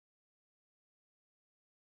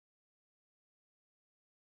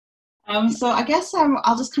So I guess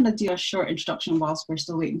I'll just kind of do a short introduction whilst we're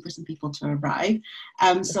still waiting for some people to arrive.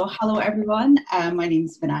 So hello everyone, my name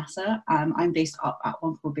is Vanessa. I'm based up at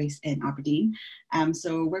CodeBase in Aberdeen.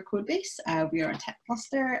 So we're CodeBase, we are a tech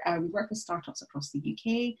cluster. We work with startups across the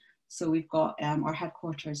UK. So we've got our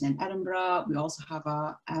headquarters in Edinburgh. We also have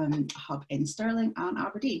a hub in Stirling and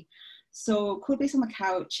Aberdeen. So CodeBase on the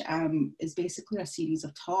Couch is basically a series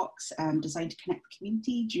of talks designed to connect the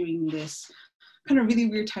community during this kind of really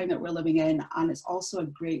weird time that we're living in, and it's also a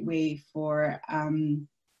great way for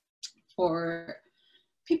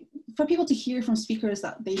people to hear from speakers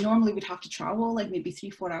that they normally would have to travel like maybe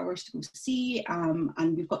 3-4 hours to go see,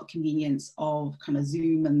 and we've got the convenience of kind of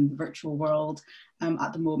Zoom and the virtual world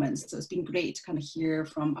at the moment. So it's been great to kind of hear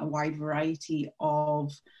from a wide variety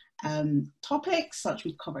of topics, such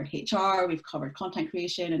we've covered HR, we've covered content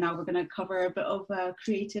creation, and now we're going to cover a bit of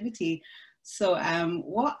creativity. So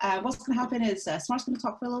what's going to happen is Smart's going to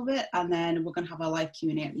talk for a little bit, and then we're going to have a live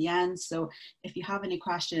Q&A at the end. So if you have any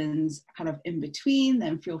questions kind of in between,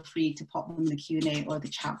 then feel free to pop them in the Q&A or the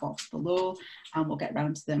chat box below, and we'll get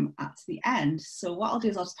around to them at the end. So what I'll do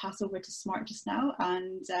is I'll just pass over to Smart just now,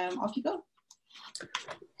 and off you go.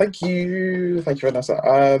 Thank you, Vanessa.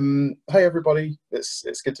 Hey everybody,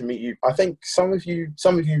 it's good to meet you. I think some of you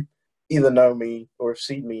either know me or have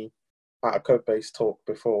seen me at a CodeBase talk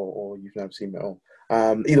before, or you've never seen me at all.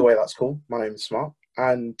 Either way, that's cool. My name is Smart,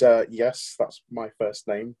 and yes, that's my first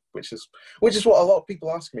name, which is what a lot of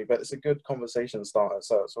people ask me. But it's a good conversation starter.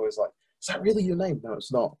 So it's always like, is that really your name? No,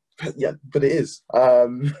 it's not. But yeah, but it is. I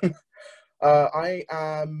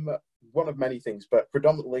am one of many things, but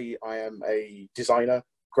predominantly I am a designer,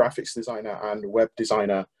 graphics designer, and web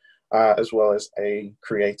designer, as well as a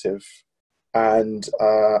creative. And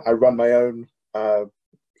I run my own.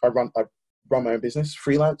 I run my own business,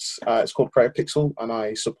 freelance. It's called Creative Pixel, and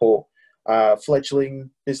I support fledgling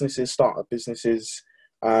businesses, startup businesses,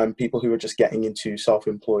 people who are just getting into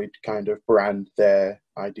self-employed kind of brand their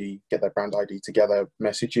ID, get their brand ID together,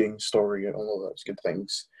 messaging, story, and all of those good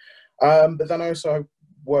things. But then I also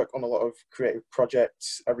work on a lot of creative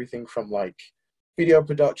projects, everything from like video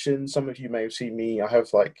production. Some of you may have seen me. I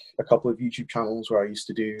have like a couple of YouTube channels where I used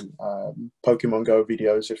to do Pokemon Go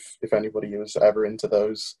videos, if anybody was ever into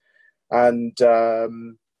those. And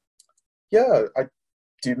yeah, I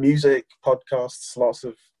do music, podcasts, lots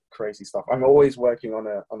of crazy stuff. I'm always working on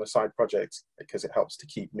a side project because it helps to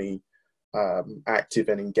keep me active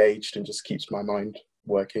and engaged, and just keeps my mind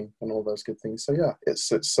working and all those good things. So yeah,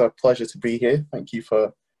 it's a pleasure to be here. Thank you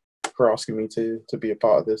for asking me to be a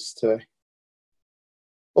part of this today.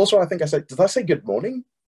 Also, I think did I say good morning?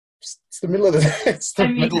 It's the middle of the day. It's the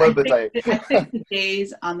middle of the day. I think the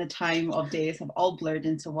days and the time of days have all blurred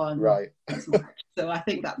into one. Right. So I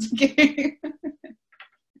think that's okay.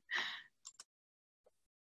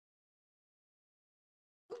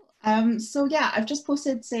 So yeah, I've just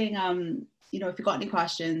posted saying, you know, if you've got any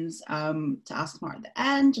questions to ask Smart at the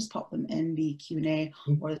end, just pop them in the Q&A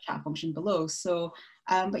or the chat function below. So,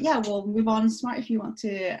 but yeah, we'll move on. Smart, if you want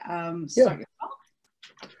to start your talk.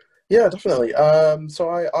 Yeah, definitely. So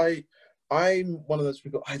I'm one of those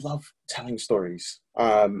people. I love telling stories.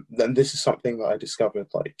 And this is something that I discovered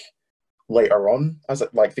like later on. As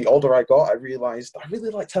like the older I got, I realized I really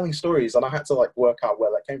like telling stories, and I had to like work out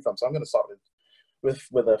where that came from. So I'm going to start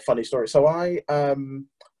with a funny story. So I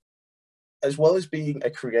as well as being a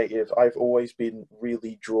creative, I've always been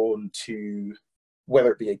really drawn to,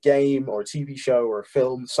 whether it be a game or a TV show or a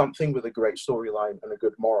film, something with a great storyline and a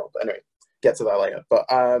good moral. But anyway, get to that later. But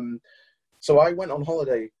so I went on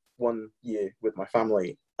holiday one year with my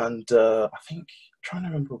family, and I think, I'm trying to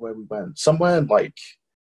remember where we went. Somewhere in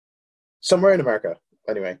America.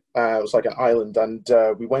 Anyway, it was like an island, and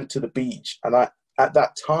we went to the beach. And at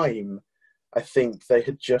that time, I think they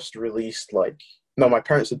had just released my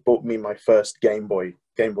parents had bought me my first Game Boy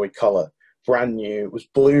Color, brand new. It was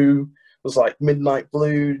blue. It was like midnight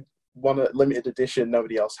blue, one limited edition.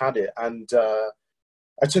 Nobody else had it, and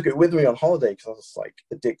I took it with me on holiday because I was like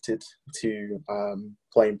addicted to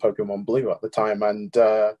playing Pokemon Blue at the time. And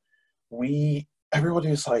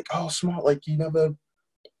everybody was like, "Oh, Smart, like you don't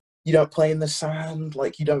play in the sand,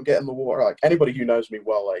 like you don't get in the water." Like anybody who knows me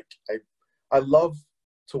well, like I love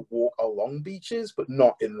to walk along beaches, but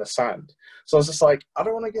not in the sand. So I was just like, I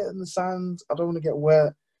don't want to get in the sand. I don't want to get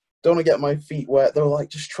wet. Don't want to get my feet wet. They were like,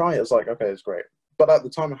 just try it. I was like, okay, it's great. But at the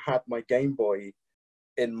time, I had my Game Boy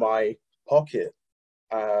in my pocket,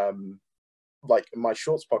 like in my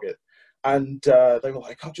shorts pocket, and they were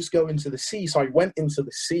like, I'll just go into the sea. So I went into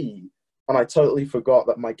the sea, and I totally forgot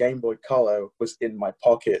that my Game Boy Color was in my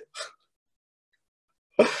pocket.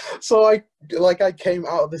 So I came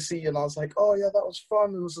out of the sea and I was like, oh yeah, that was fun.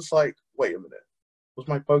 And it was just like, wait a minute,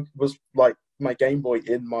 was like my Game Boy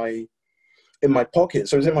in my pocket?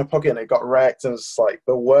 So it was in my pocket and it got wrecked, and it was like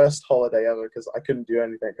the worst holiday ever because I couldn't do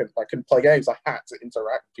anything. I couldn't play games. I had to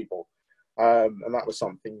interact with people, and that was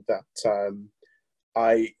something that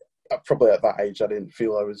I probably at that age I didn't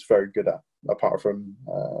feel I was very good at, apart from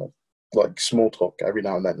like small talk every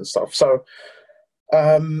now and then and stuff. So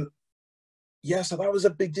yeah, so that was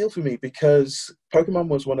a big deal for me because Pokemon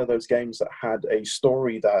was one of those games that had a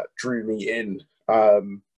story that drew me in.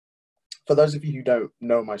 For those of you who don't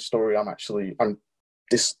know my story,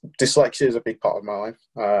 dyslexia is a big part of my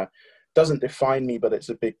life. Doesn't define me, but it's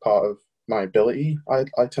a big part of my ability.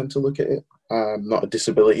 I tend to look at it, not a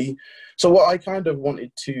disability. So what I kind of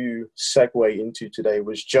wanted to segue into today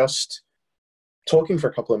was just talking for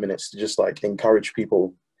a couple of minutes to just like encourage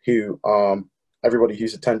people who, everybody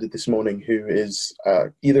who's attended this morning, who is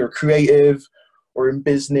either creative or in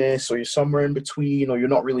business, or you're somewhere in between, or you're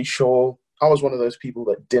not really sure. I was one of those people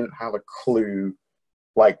that didn't have a clue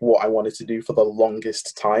like what I wanted to do for the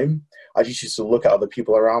longest time. I just used to look at other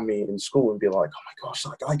people around me in school and be like, oh my gosh,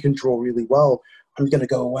 like I can draw really well. I'm going to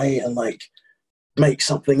go away and like make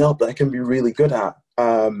something up that I can be really good at,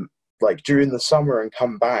 like during the summer and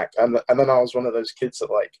come back. And then I was one of those kids that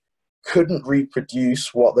like couldn't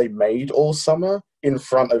reproduce what they made all summer in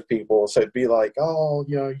front of people. So it'd be like, oh,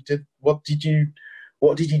 you know, what did you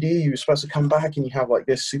do? You were supposed to come back and you have like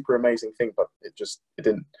this super amazing thing, but it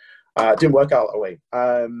didn't work out that way.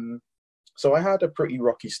 So I had a pretty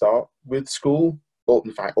rocky start with school. Well,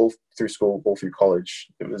 in fact, all through school, all through college,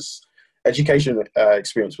 education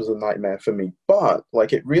experience was a nightmare for me, but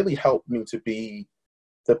like it really helped me to be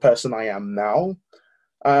the person I am now.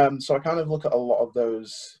 So I kind of look at a lot of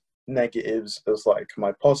those negatives as like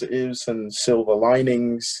my positives and silver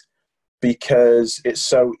linings, because it's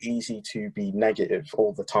so easy to be negative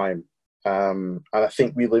all the time. And I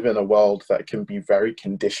think we live in a world that can be very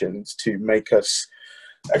conditioned to make us,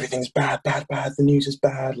 everything's bad, bad, bad. The news is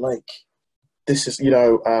bad. Like this is,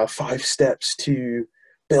 5 steps to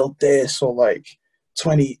build this, or like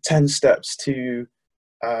 10 steps to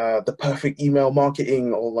the perfect email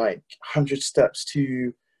marketing, or like 100 steps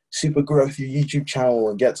to super growth your YouTube channel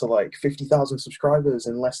and get to like 50,000 subscribers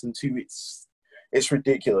in less than 2 weeks. It's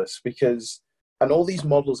ridiculous because, and all these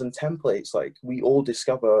models and templates, like we all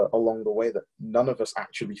discover along the way that none of us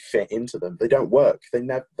actually fit into them. They don't work. They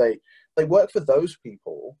work for those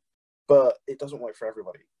people, but it doesn't work for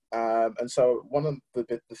everybody. And so one of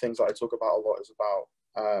the things that I talk about a lot is about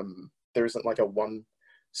there isn't like a one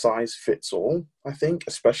size fits all, I think,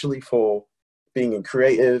 especially for being in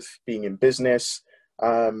creative, being in business.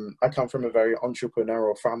 I come from a very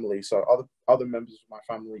entrepreneurial family, so other members of my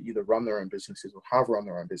family either run their own businesses or have run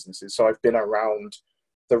their own businesses. So I've been around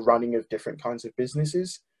the running of different kinds of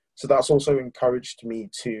businesses. So that's also encouraged me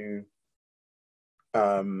to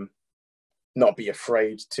not be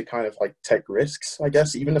afraid to kind of like take risks, I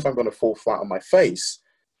guess, even if I'm going to fall flat on my face.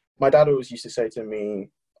 My dad always used to say to me,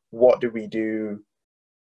 what do we do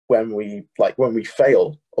when we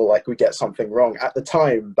fail, or like we get something wrong? At the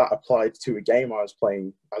time, that applied to a game I was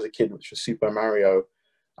playing as a kid, which was Super Mario,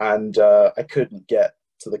 and I couldn't get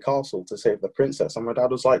to the castle to save the princess. And my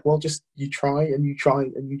dad was like, well, just you try and you try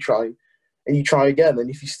and you try and you try again. And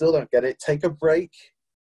if you still don't get it, take a break,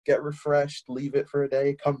 get refreshed, leave it for a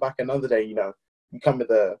day, come back another day. You come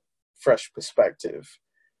with a fresh perspective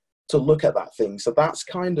to look at that thing. So that's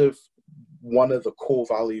kind of one of the core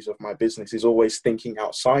values of my business, is always thinking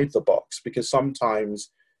outside the box, because sometimes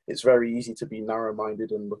it's very easy to be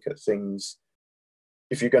narrow-minded and look at things.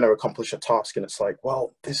 If you're going to accomplish a task and it's like,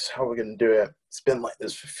 well, this is how we're going to do it. It's been like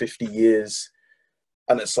this for 50 years.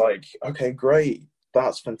 And it's like, okay, great.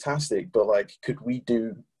 That's fantastic. But like, could we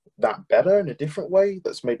do that better in a different way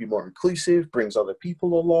that's maybe more inclusive, brings other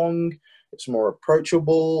people along, it's more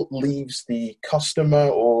approachable, leaves the customer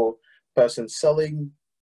or person selling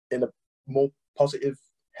in a more positive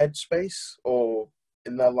headspace, or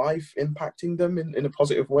in their life impacting them in a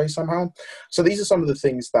positive way somehow. So these are some of the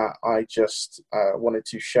things that I just wanted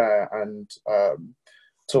to share and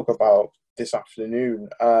talk about this afternoon.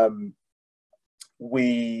 I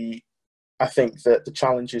think that the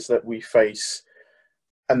challenges that we face,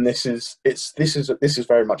 and this is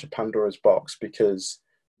very much a Pandora's box, because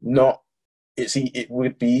it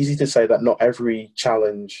would be easy to say that not every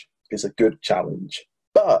challenge is a good challenge,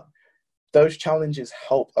 but those challenges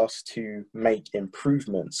help us to make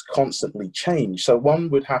improvements, constantly change. So one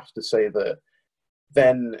would have to say that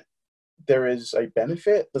then there is a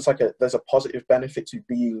benefit. There's a positive benefit to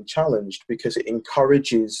being challenged, because it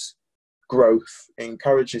encourages growth, it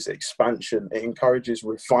encourages expansion, it encourages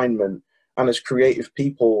refinement. And as creative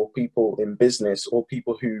people, people in business, or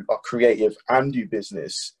people who are creative and do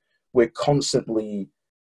business, we're constantly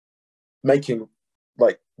making,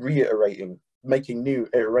 like, reiterating, making new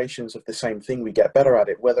iterations of the same thing. We get better at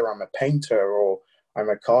it. Whether I'm a painter or I'm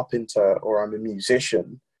a carpenter or I'm a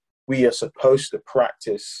musician, we are supposed to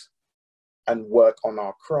practice and work on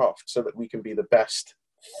our craft so that we can be the best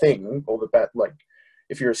thing, or the best, like,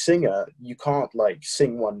 if you're a singer, you can't like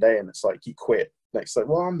sing one day and it's like you quit next, like,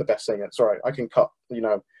 well, I'm the best singer, it's all right, I can cut, you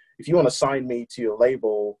know, if you want to sign me to your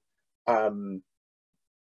label,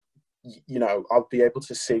 you know, I'll be able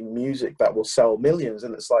to sing music that will sell millions.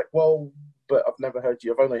 And it's like, well, but I've never heard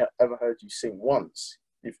you, I've only ever heard you sing once,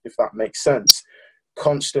 if that makes sense.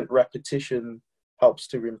 Constant repetition helps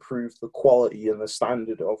to improve the quality and the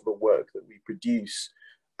standard of the work that we produce.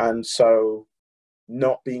 And so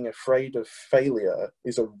not being afraid of failure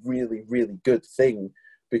is a really, really good thing,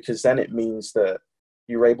 because then it means that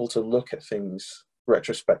you're able to look at things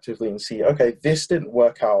retrospectively and see, okay, this didn't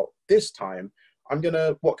work out this time.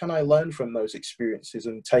 What can I learn from those experiences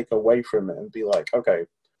and take away from it and be like, okay,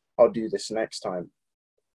 I'll do this next time.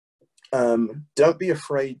 Don't be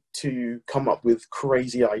afraid to come up with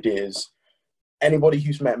crazy ideas. Anybody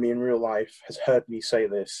who's met me in real life has heard me say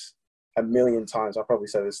this a million times. I probably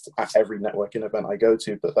say this at every networking event I go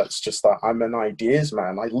to, but that's just that I'm an ideas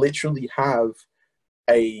man. I literally have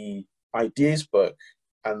a ideas book,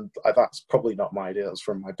 and that's probably not my idea. That's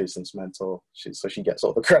from my business mentor. So she gets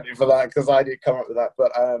all the credit for that, because I did come up with that.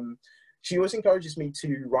 But she always encourages me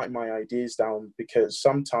to write my ideas down, because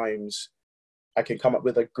sometimes I can come up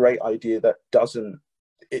with a great idea that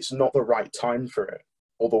it's not the right time for it,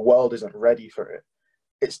 or the world isn't ready for it.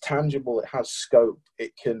 It's tangible, it has scope,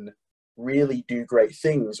 it can really do great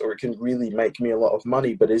things, or it can really make me a lot of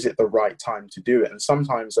money, but is it the right time to do it? And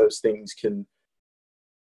sometimes those things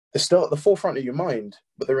they're still at the forefront of your mind,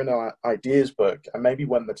 but they're in an ideas book. And maybe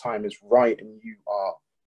when the time is right and you are,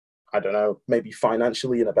 I don't know, maybe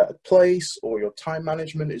financially in a better place, or your time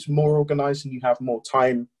management is more organized and you have more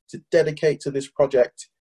time to dedicate to this project,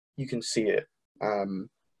 you can see it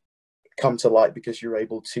come to light, because you're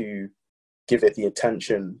able to give it the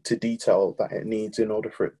attention to detail that it needs in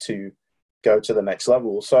order for it to go to the next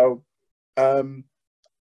level. So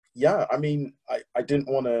yeah, I mean, I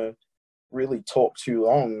didn't want to really talk too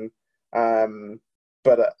long,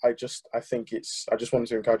 but I just wanted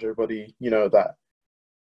to encourage everybody, you know, that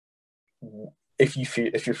if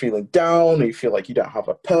you're feeling down, or you feel like you don't have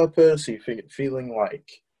a purpose, or you're feeling like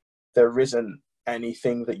there isn't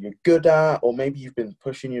anything that you're good at, or maybe you've been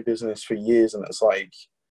pushing your business for years and it's like,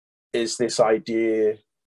 is this idea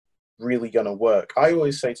really going to work? I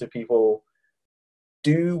always say to people,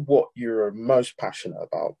 do what you're most passionate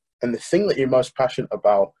about. And the thing that you're most passionate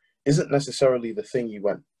about isn't necessarily the thing you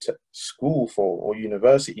went to school for or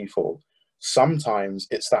university for. Sometimes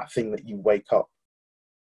it's that thing that you wake up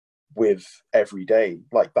with every day,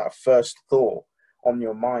 like that first thought on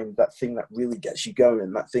your mind, that thing that really gets you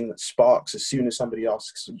going, that thing that sparks as soon as somebody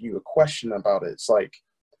asks you a question about it. It's like,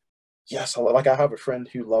 yes, like I have a friend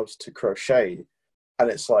who loves to crochet, and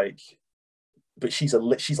it's like, but she's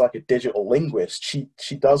like a digital linguist.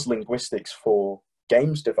 She does linguistics for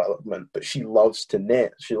games development, but she loves to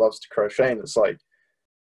knit, she loves to crochet. And it's like,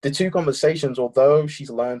 the two conversations, although she's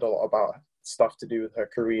learned a lot about stuff to do with her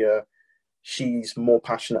career, she's more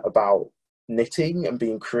passionate about knitting and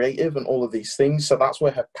being creative and all of these things. So that's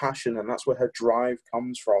where her passion and that's where her drive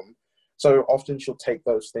comes from. So often she'll take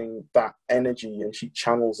those things, that energy, and she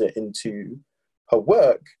channels it into her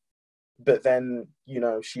work. But then, you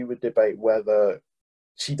know, she would debate whether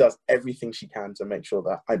she does everything she can to make sure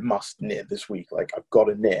that I must knit this week. Like, I've got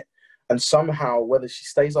to knit. And somehow, whether she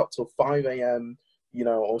stays up till 5 a.m., you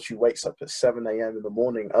know, or she wakes up at 7 a.m. in the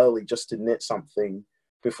morning early just to knit something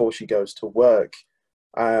before she goes to work,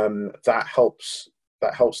 that helps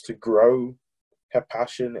to grow her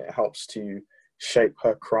passion. It helps to shape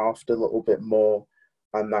her craft a little bit more,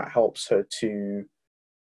 and that helps her to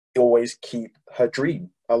always keep her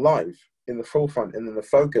dream alive in the forefront and in the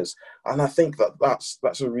focus. And I think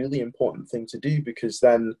that's a really important thing to do, because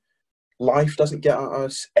then life doesn't get at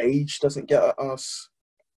us, age doesn't get at us,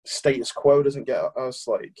 status quo doesn't get at us,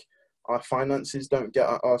 like our finances don't get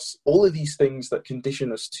at us. All of these things that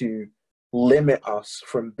condition us to limit us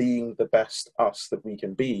from being the best us that we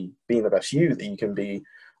can be, being the best you that you can be,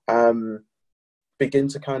 begin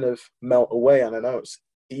to kind of melt away. And I know it's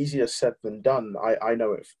easier said than done. I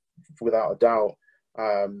know it without a doubt.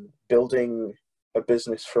 Building a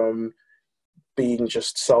business from being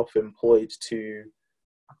just self-employed to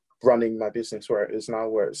running my business where it is now,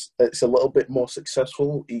 where it's a little bit more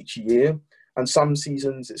successful each year. And some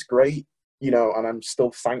seasons it's great, you know, and I'm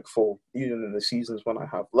still thankful even in the seasons when I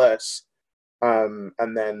have less. And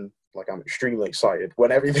then like I'm extremely excited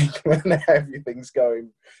when everything's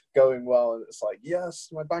going well, and it's like, yes,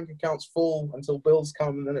 my bank account's full until bills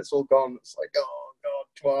come, and then it's all gone. It's like, oh God,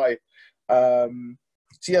 why?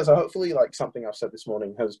 So yeah, so hopefully like something I've said this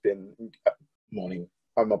morning has been morning.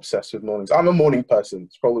 I'm obsessed with mornings. I'm a morning person.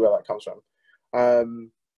 It's probably where that comes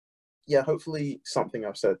from. Yeah, hopefully something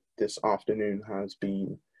I've said this afternoon has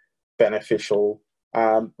been beneficial.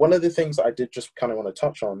 One of the things that I did just kind of want to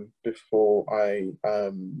touch on before I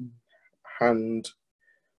hand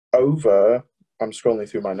over, I'm scrolling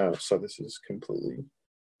through my notes, so this is completely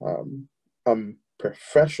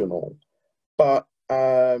unprofessional, but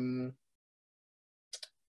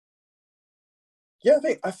yeah,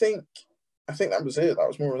 I think that was it. That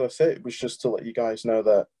was more or less it. It was just to let you guys know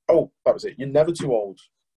that, oh, that was it. You're never too old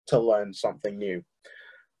to learn something new.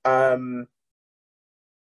 And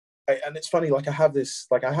it's funny, like I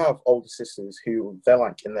have older sisters who they're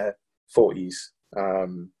like in their 40s,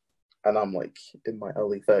 and I'm like in my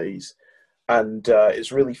early 30s. And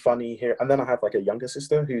it's really funny here. And then I have like a younger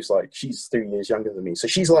sister who's like, she's 3 years younger than me. So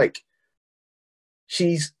she's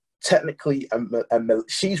technically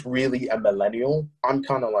she's really a millennial. I'm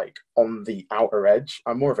kind of like on the outer edge.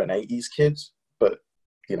 I'm more of an 80s kid, but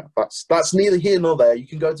you know, that's neither here nor there. You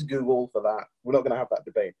can go to Google for that. We're not going to have that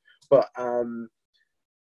debate. But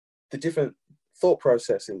the different thought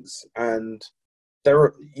processes, and there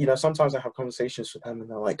are, you know, sometimes I have conversations with them and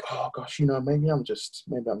they're like, oh gosh, you know, maybe I'm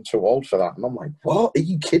too old for that. And I'm like, what? Are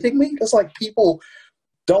you kidding me? There's like people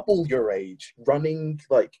double your age running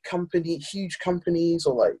like huge companies,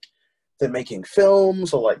 or like they're making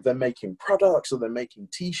films, or like they're making products, or they're making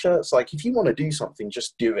t-shirts. Like if you want to do something,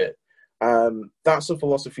 just do it. That's a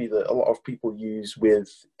philosophy that a lot of people use with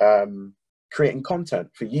creating content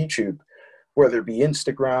for YouTube, whether it be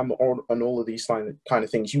Instagram and all of these kind of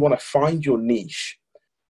things. You want to find your niche,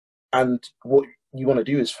 and what you want to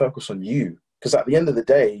do is focus on you, because at the end of the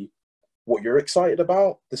day, what you're excited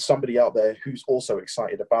about, there's somebody out there who's also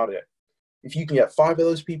excited about it. If you can get 5 of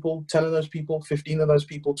those people, 10 of those people, 15 of those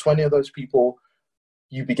people, 20 of those people,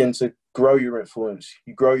 you begin to grow your influence,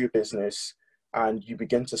 you grow your business, and you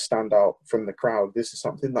begin to stand out from the crowd. This is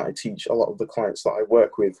something that I teach a lot of the clients that I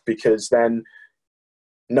work with, because then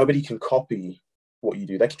nobody can copy what you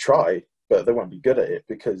do. They can try, but they won't be good at it,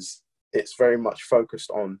 because it's very much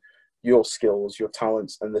focused on your skills, your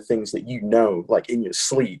talents, and the things that you know, like in your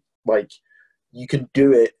sleep. Like you can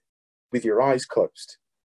do it with your eyes closed.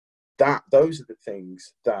 Those are the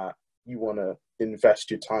things that you want to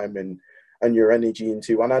invest your time in and your energy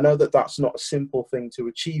into. And I know that that's not a simple thing to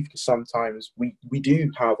achieve, because sometimes we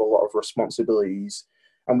do have a lot of responsibilities,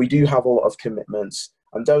 and we do have a lot of commitments,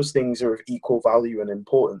 and those things are of equal value and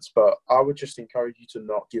importance. But I would just encourage you to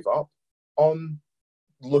not give up on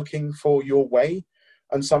looking for your way.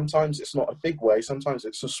 And sometimes it's not a big way, sometimes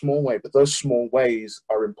it's a small way, but those small ways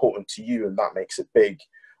are important to you, and that makes it big.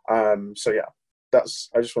 So yeah,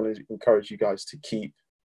 I just want to encourage you guys to keep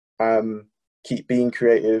being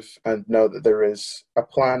creative, and know that there is a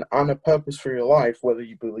plan and a purpose for your life, whether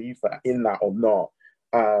you believe in that or not.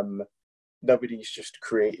 Nobody's just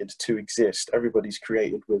created to exist. Everybody's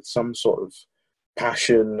created with some sort of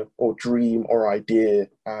passion or dream or idea,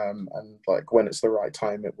 and like when it's the right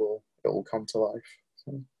time, it will come to life.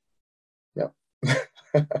 So, yeah.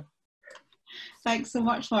 Thanks so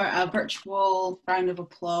much for a virtual round of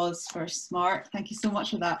applause for Smart. Thank you so much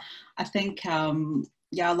for that. I think,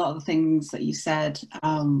 yeah, a lot of the things that you said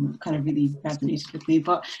kind of really resonated with me.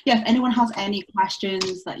 But yeah, if anyone has any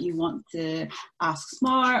questions that you want to ask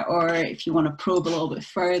Smart, or if you want to probe a little bit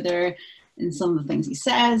further in some of the things he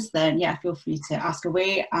says, then yeah, feel free to ask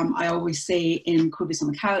away. I always say in CodeBase on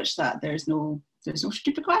the Couch that there's no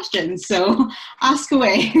stupid questions, so ask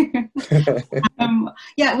away.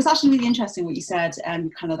 Yeah, it was actually really interesting what you said,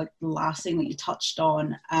 and kind of like the last thing that you touched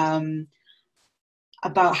on,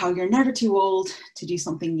 about how you're never too old to do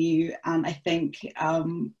something new. And I think,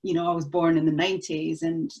 you know, I was born in the 90s,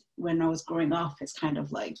 and when I was growing up, it's kind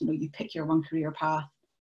of like, you know, you pick your one career path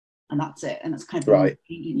and that's it. And it's kind of right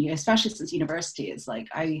in you, especially since university. It's like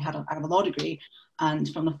I have a law degree, and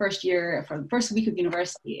from the first week of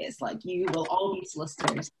university, it's like you will all be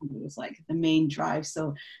solicitors. It was like the main drive.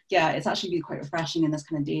 So yeah, it's actually really quite refreshing in this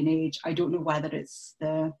kind of day and age. I don't know whether it's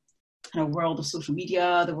the kind of world of social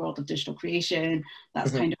media, the world of digital creation,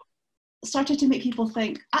 that's kind of started to make people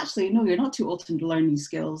think, actually, no, you're not too old to learn new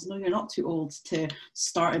skills. No, you're not too old to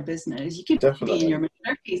start a business. You could be in your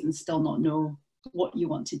mid-30s and still not know what you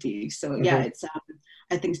want to do. So yeah, it's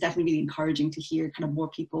I think it's definitely really encouraging to hear kind of more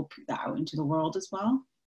people put that out into the world as well.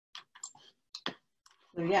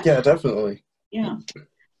 So yeah. Yeah, definitely. Yeah.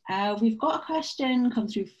 We've got a question come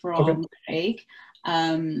through from Craig.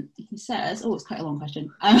 He says, oh, it's quite a long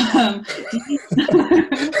question.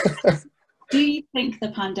 Do you think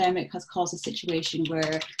the pandemic has caused a situation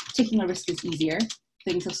where taking a risk is easier,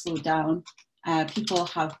 things have slowed down, people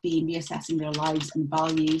have been reassessing their lives and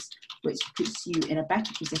values, which puts you in a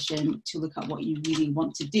better position to look at what you really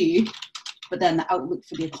want to do, but then the outlook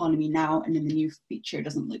for the economy now and in the near future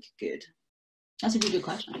doesn't look good? That's a really good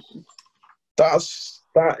question, actually.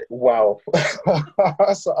 Wow.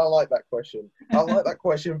 I like that question. I like that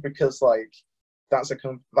question because like that's a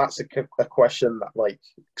question that like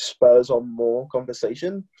spurs on more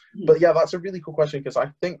conversation. But yeah, that's a really cool question because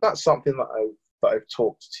I think that's something that I've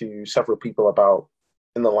talked to several people about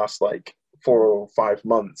in the last like 4 or 5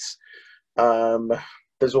 months.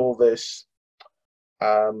 There's all this,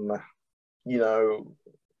 you know,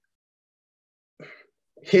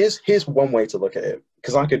 here's one way to look at it,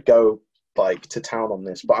 because I could go like to town on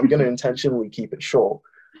this, but I'm going to intentionally keep it short.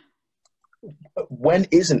 When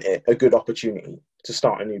isn't it a good opportunity to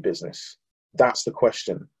start a new business? That's the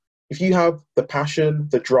question. If you have the passion,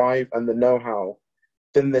 the drive, and the know-how,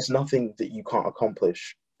 then there's nothing that you can't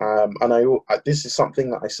accomplish. This is something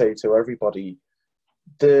that I say to everybody.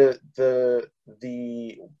 The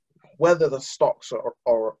whether the stocks are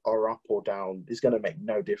up or down is going to make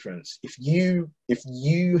no difference. If you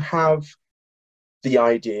have the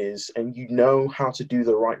ideas and you know how to do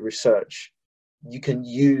the right research, you can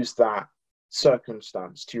use that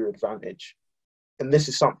circumstance to your advantage. And this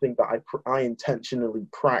is something that I intentionally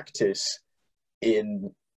practice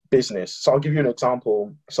in business. So I'll give you an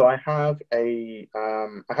example. So I have I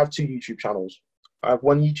have 2 YouTube channels. I have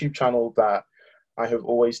one YouTube channel that I have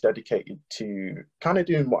always dedicated to kind of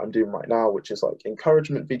doing what I'm doing right now, which is like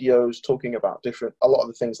encouragement videos, talking about a lot of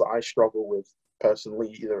the things that I struggle with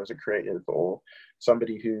personally, either as a creative or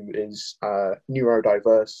somebody who is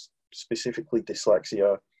neurodiverse, specifically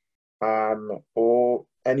dyslexia, or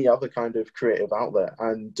any other kind of creative outlet.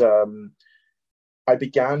 And I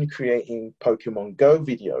began creating Pokemon Go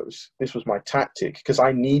videos. This was my tactic because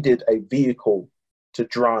I needed a vehicle to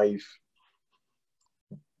drive.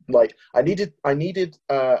 Like I needed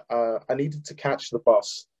to catch the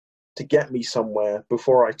bus to get me somewhere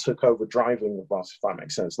before I took over driving the bus, if that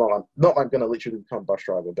makes sense. Not I'm going to literally become a bus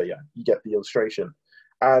driver, but yeah, you get the illustration.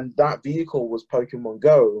 And that vehicle was Pokemon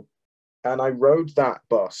Go, and I rode that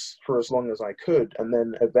bus for as long as I could, and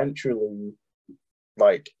then eventually,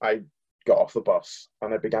 like, I got off the bus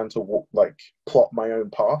and I began to walk, like, plot my own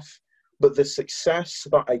path. But the success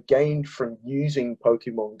that I gained from using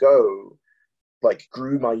Pokemon Go, like,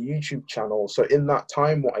 grew my YouTube channel. So in that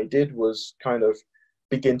time, what I did was kind of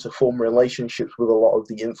begin to form relationships with a lot of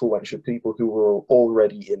the influential people who were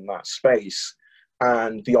already in that space.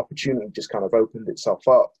 And the opportunity just kind of opened itself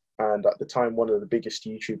up. And at the time, one of the biggest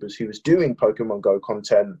YouTubers who was doing Pokemon Go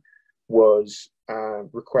content was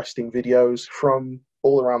requesting videos from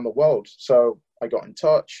all around the world. So I got in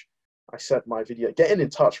touch. I said my video. Getting in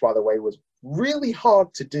touch, by the way, was really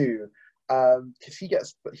hard to do because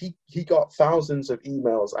he got thousands of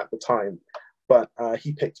emails at the time, but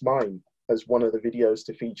he picked mine as one of the videos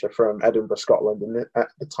to feature from Edinburgh, Scotland. And at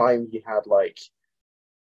the time, he had like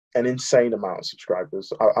an insane amount of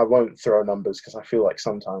subscribers. I won't throw numbers because I feel like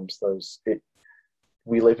sometimes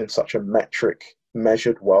we live in such a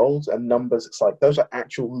measured world, and numbers, it's like those are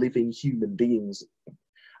actual living human beings.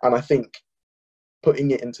 And I think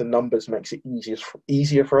putting it into numbers makes it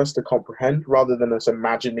easier for us to comprehend, rather than us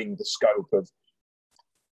imagining the scope of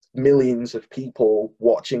millions of people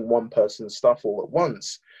watching one person's stuff all at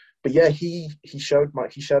once. But yeah, he shared my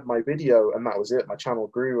video, and that was it. My channel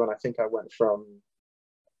grew, and I think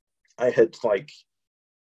I had like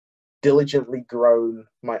diligently grown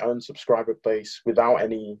my own subscriber base without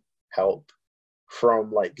any help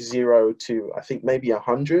from like 0 to I think maybe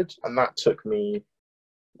 100, and that took me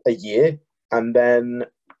a year. And then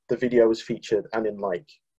the video was featured, and in like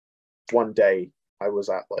one day I was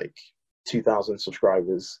at like 2,000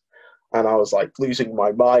 subscribers, and I was like losing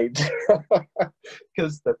my mind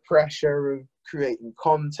because the pressure of creating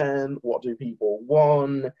content, what do people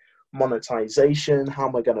want, monetization, how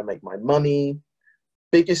am I going to make my money?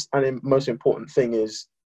 Biggest and most important thing is,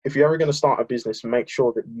 if you're ever going to start a business, make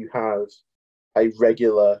sure that you have a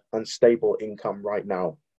regular and stable income right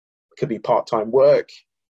now. It could be part-time work,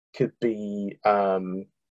 could be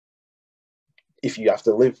if you have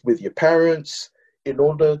to live with your parents, in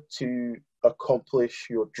order to accomplish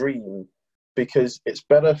your dream, because it's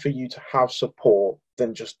better for you to have support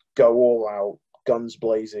than just go all out, guns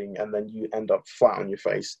blazing and then you end up flat on your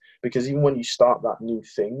face, because even when you start that new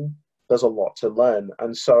thing, there's a lot to learn.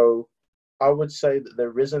 And so I would say that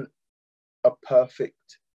there isn't a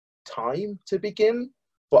perfect time to begin,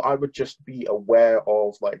 but I would just be aware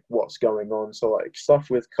of like what's going on. So like stuff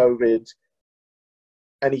with COVID,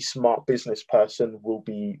 any smart business person will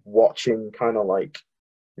be watching kind of like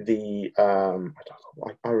the I don't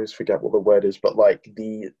know, I always forget what the word is, but like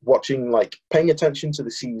the watching, like paying attention to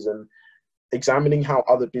the season, examining how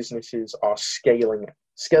other businesses are scaling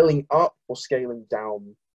up or scaling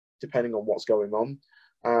down depending on what's going on,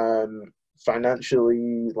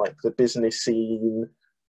 financially, like the business scene,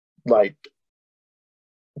 like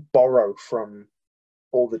borrow from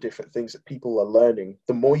all the different things that people are learning.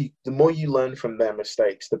 The more you learn from their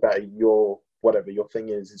mistakes, the better your whatever your thing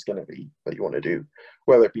is going to be that you want to do,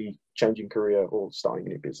 whether it be changing career or starting a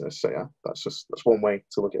new business. So yeah, that's one way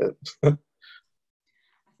to look at it. I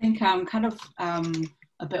think kind of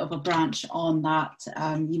a bit of a branch on that.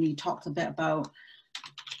 You talked a bit about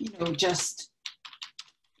just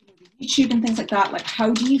YouTube and things like that. Like,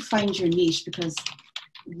 how do you find your niche? Because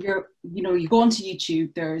you go onto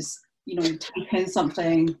YouTube, there's you type in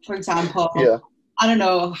something, for example, I don't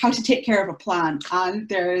know, how to take care of a plant, and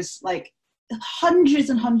there's like hundreds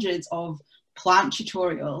and hundreds of plant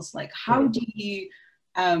tutorials. Like, how do you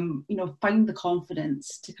find the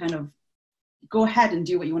confidence to kind of go ahead and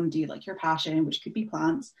do what you want to do, like your passion, which could be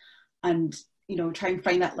plants, and try and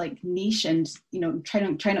find that like niche, and try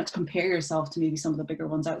not to compare yourself to maybe some of the bigger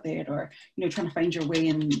ones out there, or trying to find your way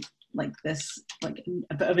in like this, like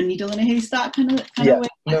a bit of a needle in a haystack kind of way. Like,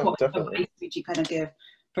 no, what definitely. advice would you kind of give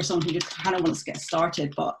for someone who just kind of wants to get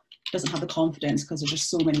started but doesn't have the confidence because there's just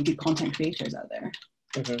so many good content creators out there?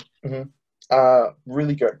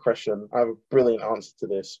 Really great question. I have a brilliant answer to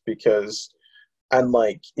this, because, and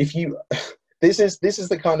like, if you, this is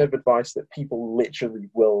the kind of advice that people literally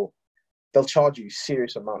they'll charge you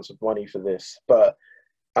serious amounts of money for this. But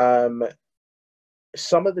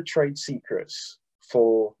some of the trade secrets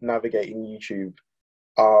for navigating YouTube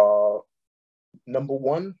are, number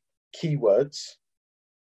one, keywords.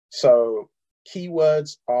 So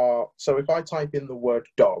keywords are, so if I type in the word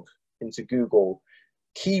dog into Google,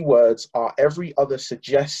 keywords are every other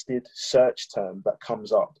suggested search term that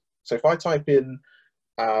comes up. So if I type in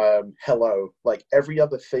hello, like every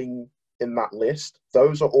other thing in that list,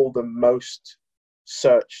 those are all the most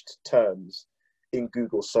searched terms in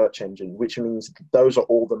Google search engine, which means those are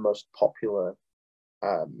all the most popular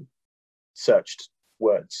searched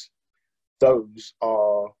words. Those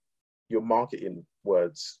are your marketing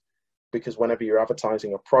words, because whenever you're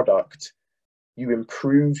advertising a product, you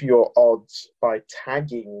improve your odds by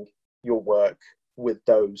tagging your work with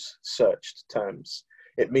those searched terms.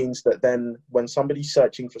 It means that then when somebody's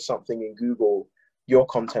searching for something in Google, your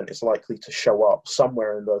content is likely to show up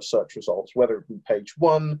somewhere in those search results, whether it be page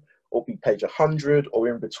 1 or be page 100 or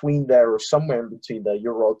in between there, or somewhere in between there.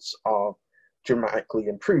 Your odds are dramatically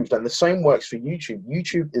improved. And the same works for YouTube.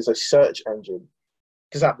 YouTube is a search engine,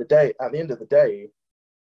 because at the end of the day,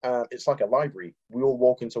 it's like a library. We all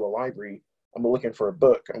walk into a library and we're looking for a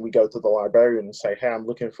book, and we go to the librarian and say, hey, I'm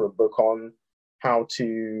looking for a book on how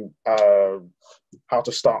to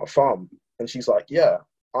start a farm. And she's like, yeah,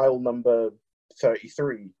 aisle number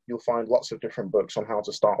 33, you'll find lots of different books on how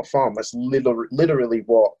to start a farm. That's literally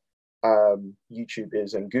what YouTube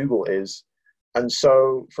is and Google is. And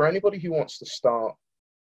so for anybody who wants to start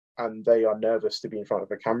and they are nervous to be in front of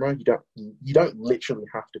a camera, you don't literally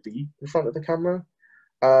have to be in front of the camera.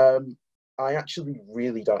 I actually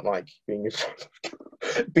really don't like being in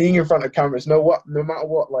front of cameras. No matter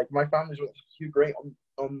what. Like, my family's like, you're great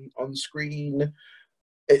on screen.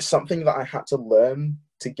 It's something that I had to learn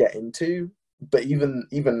to get into. But even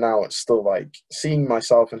now, it's still like seeing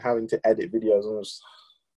myself and having to edit videos, and it's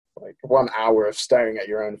like 1 hour of staring at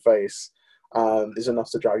your own face is enough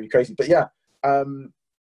to drive you crazy. But yeah,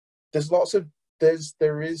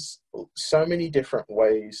 there is so many different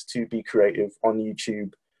ways to be creative on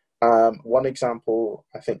YouTube. One example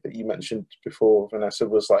I think that you mentioned before, Vanessa,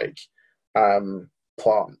 was like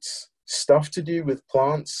plants. Stuff to do with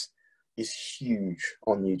plants is huge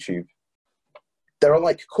on YouTube. There are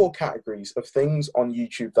like core categories of things on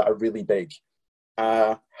YouTube that are really big.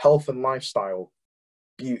 Health and lifestyle,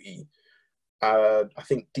 beauty, I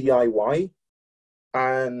think DIY,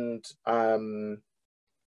 and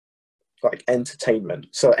like entertainment.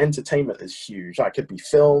 So entertainment is huge. That could be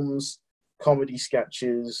films, comedy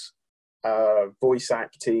sketches, voice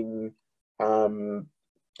acting.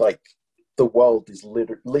 Like, the world is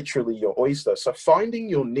literally your oyster. So finding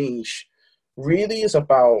your niche really is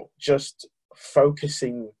about just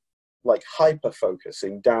focusing, like hyper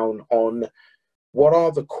focusing down on what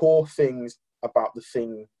are the core things about the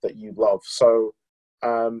thing that you love? So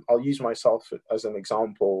I'll use myself as an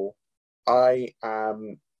example. I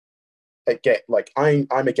am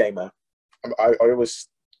I'm a gamer. I always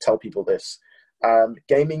tell people this.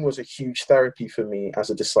 Gaming was a huge therapy for me as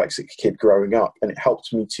a dyslexic kid growing up, and it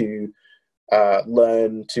helped me to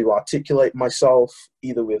learn to articulate myself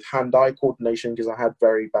either with hand-eye coordination, because I had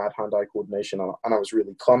very bad hand-eye coordination and I was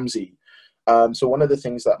really clumsy. So one of the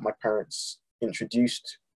things that my parents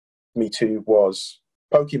introduced me to was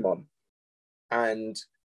Pokemon. And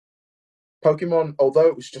Pokemon, although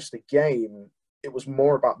it was just a game, it was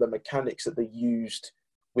more about the mechanics that they used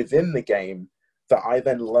within the game that I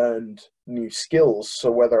then learned new skills.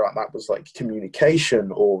 So whether that was like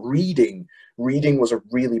communication or reading was a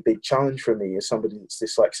really big challenge for me as somebody that's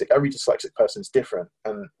dyslexic. Every dyslexic person is different,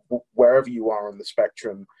 and wherever you are on the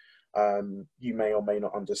spectrum, you may or may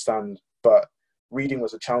not understand, but reading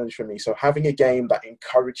was a challenge for me. So having a game that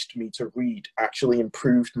encouraged me to read actually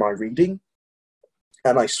improved my reading,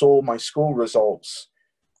 and I saw my school results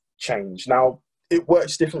change. Now, it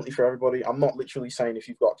works differently for everybody. I'm not literally saying if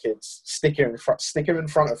you've got kids, stick her in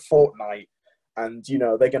front of Fortnite and, you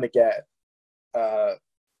know, they're going to get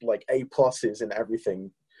like A pluses in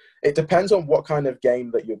everything. It depends on what kind of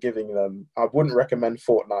game that you're giving them. I wouldn't recommend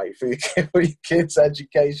Fortnite for your kids'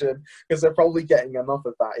 education, because they're probably getting enough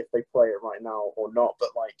of that if they play it right now or not. But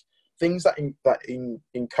like things that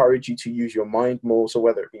encourage you to use your mind more, so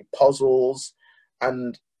whether it be puzzles,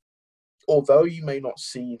 and although you may not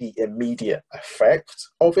see the immediate effect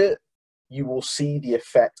of it, you will see the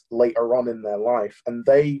effect later on in their life, and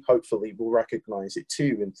they hopefully will recognize it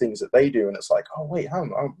too in things that they do. And it's like, oh wait,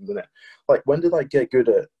 hang on a minute. Like, when did I get good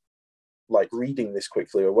at like reading this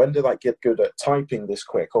quickly? Or when did I get good at typing this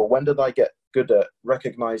quick? Or when did I get good at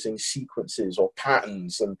recognizing sequences or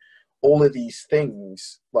patterns? And all of these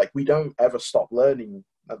things, like, we don't ever stop learning.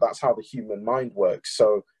 And that's how the human mind works.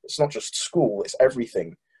 So it's not just school, it's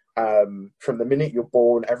everything. From the minute you're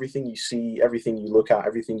born, everything you see, everything you look at,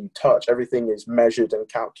 everything you touch, everything is measured and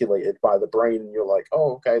calculated by the brain. And you're like,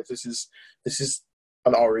 oh, okay, this is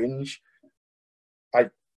an orange.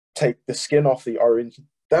 I take the skin off the orange,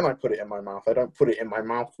 then I put it in my mouth. I don't put it in my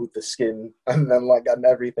mouth with the skin and then like and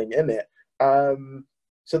everything in it.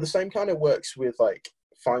 So the same kind of works with like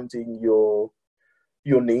finding your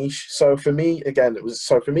niche. So for me, again,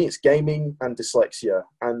 it's gaming and dyslexia.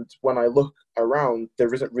 And when I look around,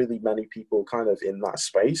 there isn't really many people kind of in that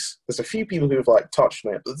space. There's a few people who have like touched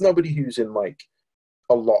on it, but there's nobody who's in like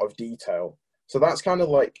a lot of detail. So that's kind of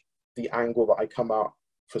like the angle that I come out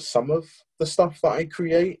for some of the stuff that I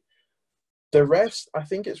create. The rest, I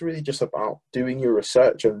think it's really just about doing your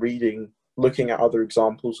research and reading, looking at other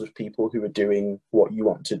examples of people who are doing what you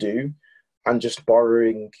want to do, and just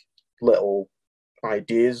borrowing little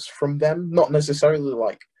ideas from them. Not necessarily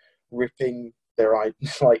like ripping their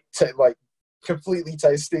like completely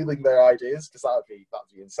stealing their ideas, because that'd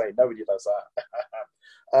be insane. Nobody does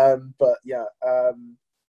that. But yeah,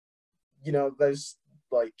 you know, there's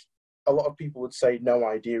like a lot of people would say no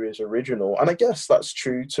idea is original, and I guess that's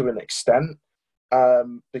true to an extent,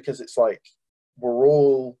 because it's like we're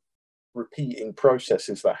all repeating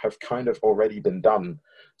processes that have kind of already been done.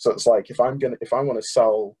 So it's like if I want to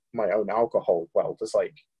sell my own alcohol, well, there's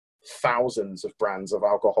like thousands of brands of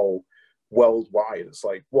alcohol worldwide. It's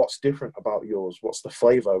like, what's different about yours? What's the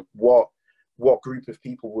flavor? What group of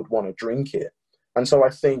people would want to drink it? And so I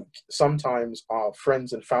think sometimes our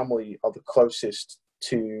friends and family are the closest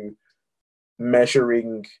to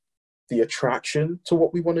measuring the attraction to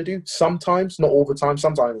what we want to do. Sometimes, not all the time.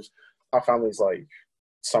 Sometimes our family's like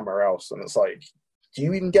somewhere else, and it's like, do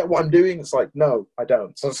you even get what I'm doing? It's like, no, I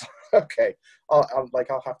don't. So it's like, okay, I'll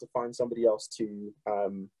have to find somebody else to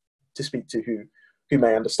speak to who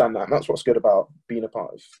may understand that. And that's what's good about being a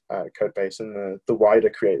part of CodeBase and the wider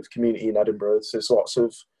creative community in Edinburgh. There's lots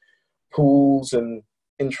of pools and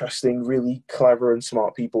interesting, really clever and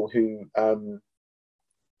smart people who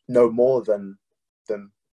know more than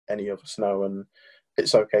any of us know, and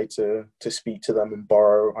it's okay to speak to them and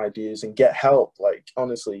borrow ideas and get help. Like,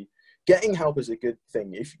 honestly, getting help is a good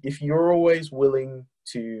thing. If you're always willing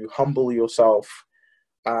to humble yourself,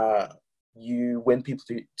 you win people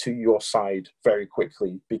to your side very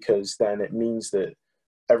quickly, because then it means that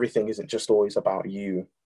everything isn't just always about you.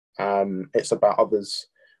 It's about others,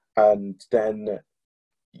 and then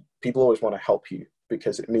people always want to help you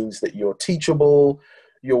because it means that you're teachable.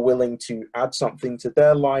 You're willing to add something to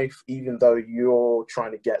their life, even though you're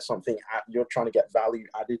trying to get you're trying to get value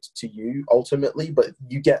added to you ultimately, but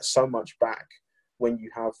you get so much back when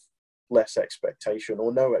you have less expectation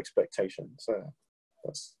or no expectation. So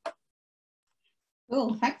that's...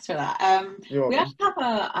 Cool, thanks for that. You're We welcome. actually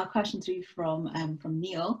have a question through from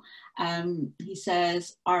Neil. He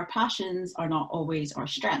says, our passions are not always our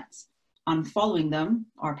strengths, and following them,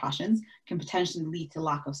 our passions, can potentially lead to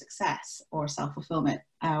lack of success or self-fulfillment.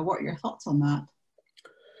 What are your thoughts on that?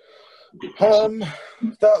 Good question.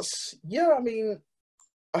 That's, yeah, I mean,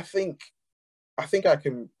 I think I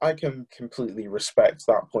can completely respect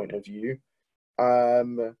that point of view.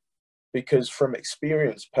 Because from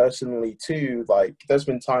experience personally too, like there's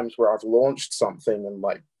been times where I've launched something and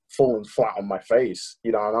like fallen flat on my face,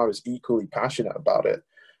 you know, and I was equally passionate about it.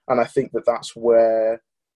 And I think that that's where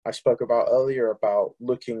I spoke about earlier about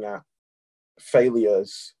looking at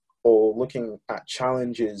failures or looking at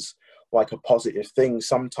challenges like a positive thing.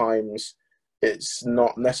 Sometimes it's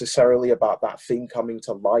not necessarily about that thing coming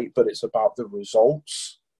to light, but it's about the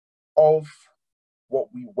results of what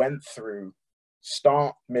we went through,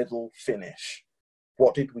 start, middle, finish.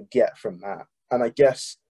 What did we get from that? And I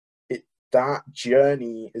guess that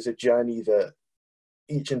journey is a journey that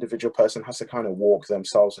each individual person has to kind of walk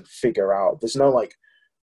themselves and figure out. There's no like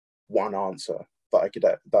one answer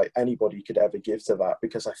that anybody could ever give to that,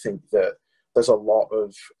 because I think that there's a lot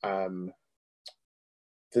of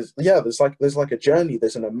there's like a journey.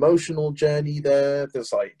 There's an emotional journey there.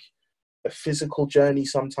 There's like a physical journey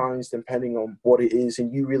sometimes, depending on what it is,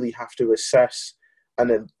 and you really have to assess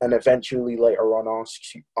and eventually later on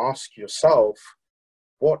ask yourself,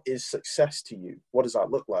 what is success to you? What does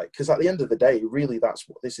that look like? Because at the end of the day, really, that's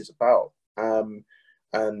what this is about.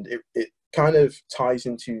 And it kind of ties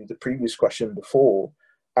into the previous question before.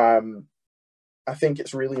 I think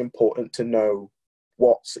it's really important to know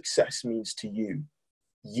what success means to you.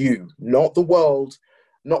 You, not the world,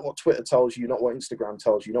 not what Twitter tells you, not what Instagram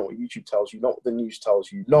tells you, not what YouTube tells you, not what the news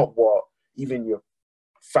tells you, not what even your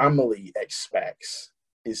family expects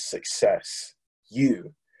is success.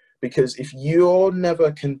 You. Because if you're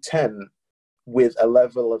never content with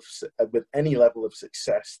with any level of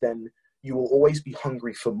success, then you will always be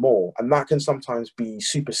hungry for more. And that can sometimes be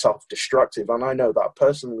super self-destructive. And I know that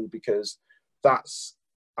personally, because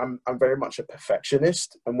I'm very much a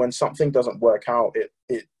perfectionist. And when something doesn't work out,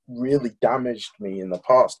 it really damaged me in the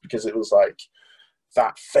past, because it was like,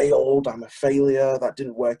 that failed, I'm a failure, that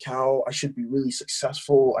didn't work out, I should be really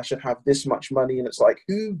successful, I should have this much money. And it's like,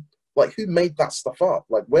 who made that stuff up?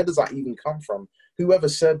 Like, where does that even come from? Whoever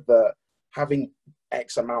said that having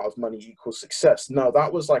X amount of money equals success? No,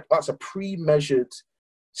 that's a pre-measured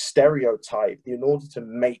stereotype in order to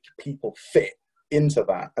make people fit into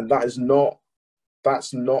that. And that's not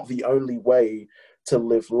the only way to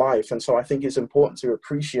live life. And so I think it's important to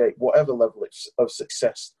appreciate whatever level of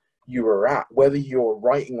success you are at, whether you're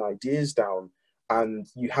writing ideas down and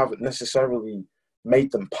you haven't necessarily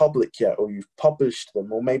made them public yet, or you've published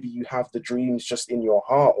them, or maybe you have the dreams just in your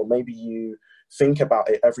heart, or maybe you think about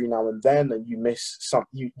it every now and then and you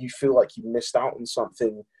feel like you missed out on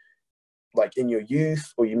something, like in your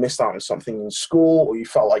youth, or you missed out on something in school, or you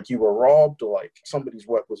felt like you were robbed, or like somebody's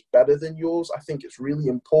work was better than yours. I think it's really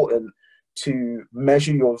important to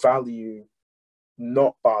measure your value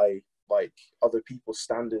not by like other people's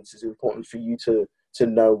standards. It's important for you to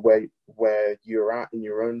know where you're at in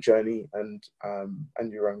your own journey and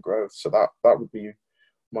your own growth. So that would be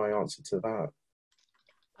my answer to that.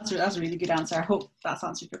 That's a really good answer. I hope that's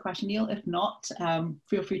answered your question, Neil. If not,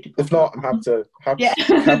 feel free to. If not, I'm happy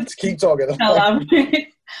to keep talking. We've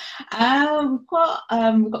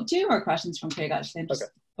got two more questions from Craig, actually. Okay.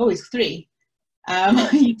 Oh, it's three.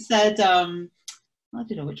 He said, I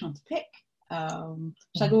don't know which one to pick.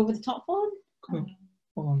 Should I go over the top one? Cool.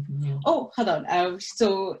 Hold on.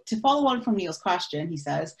 So to follow on from Neil's question, he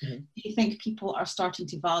says, do you think people are starting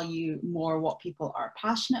to value more what people are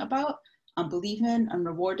passionate about and believe in and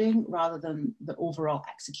rewarding, rather than the overall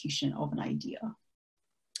execution of an idea?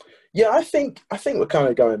 Yeah, I think we're kind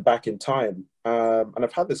of going back in time, and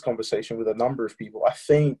I've had this conversation with a number of people. I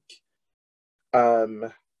think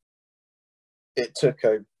it took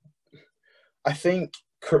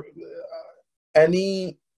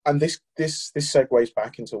this segues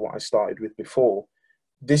back into what I started with before.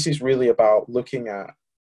 This is really about looking at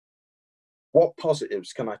what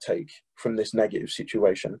positives can I take from this negative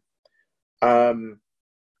situation, and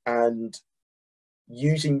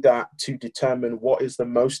using that to determine what is the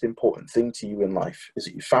most important thing to you in life. Is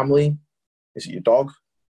it your family? Is it your dog?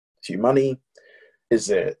 Is it your money? Is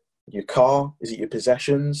it your car? Is it your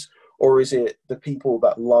possessions? Or is it the people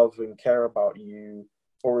that love and care about you?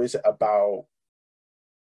 Or is it about,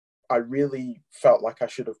 I really felt like I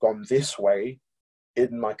should have gone this way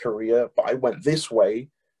in my career, but I went this way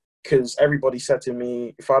because everybody said to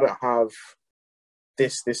me, if I don't have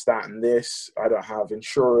this, that, and this. I don't have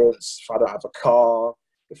insurance. If I don't have a car,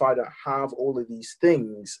 if I don't have all of these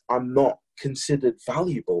things, I'm not considered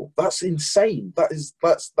valuable. That's insane. That's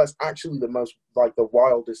actually the most, like, the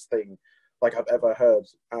wildest thing like I've ever heard.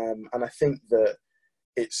 And I think that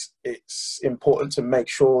it's important to make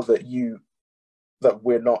sure that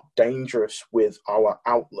we're not dangerous with our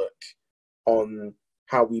outlook on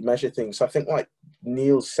how we measure things. So I think, like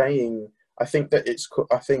Neil's saying, I think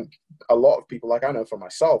a lot of people, like I know for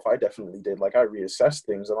myself, I definitely did, like I reassessed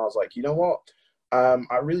things and I was like, you know what?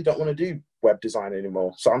 I really don't want to do web design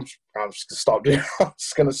anymore. So I'm just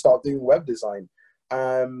going to start doing web design.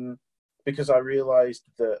 Because I realized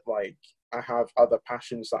that, like, I have other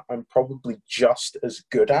passions that I'm probably just as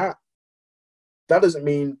good at. That doesn't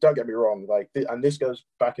mean, don't get me wrong, like, and this goes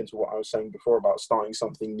back into what I was saying before about starting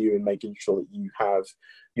something new and making sure that you have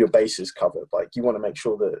your bases covered. Like, you want to make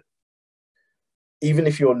sure that even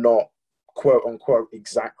if you're not, quote unquote,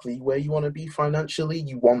 exactly where you want to be financially,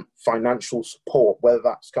 you want financial support, whether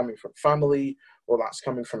that's coming from family or that's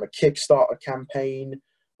coming from a Kickstarter campaign,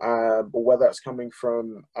 or whether that's coming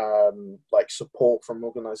from like support from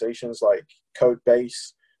organizations like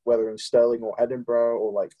CodeBase, whether in Stirling or Edinburgh,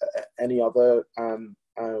 or like any other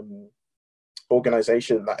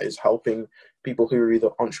organization that is helping people who are either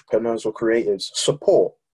entrepreneurs or creatives.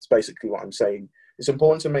 Support is basically what I'm saying. It's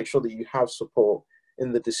important to make sure that you have support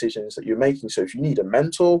in the decisions that you're making. So if you need a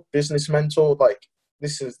mentor, business mentor, like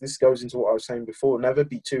this goes into what I was saying before, never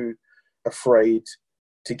be too afraid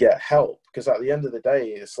to get help, because at the end of the day,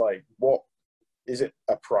 it's like, what is it,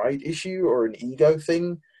 a pride issue or an ego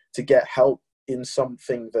thing to get help in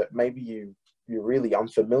something that maybe you're really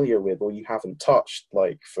unfamiliar with or you haven't touched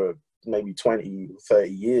like for maybe 20 30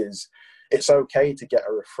 years? It's okay to get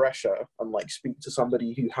a refresher and like speak to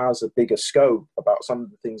somebody who has a bigger scope about some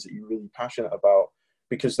of the things that you're really passionate about,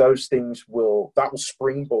 because those things will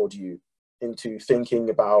springboard you into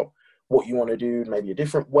thinking about what you want to do maybe a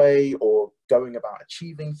different way, or going about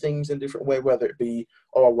achieving things in a different way, whether it be,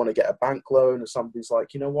 oh, I want to get a bank loan, and somebody's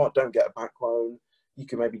like, you know what, don't get a bank loan. You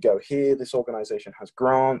can maybe go here. This organization has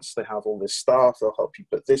grants. They have all this stuff. They'll help you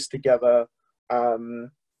put this together. So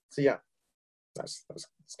yeah, that's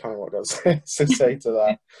kind of what I was to say to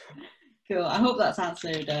that. Cool. I hope that's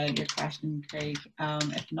answered your question, Craig.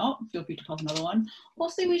 If not, feel free to pop another one.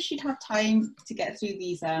 Also, we should have time to get through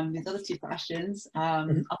these other two questions.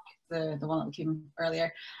 The one that came in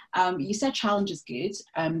earlier. You said challenge is good.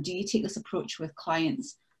 Do you take this approach with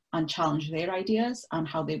clients and challenge their ideas and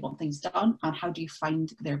how they want things done? And how do you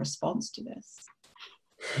find their response to this?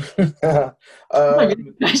 That's a really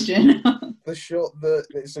good question.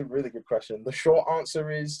 It's a really good question. The short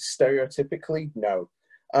answer is stereotypically no.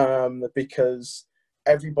 Because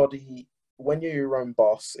everybody, when you're your own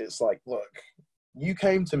boss, it's like, look, you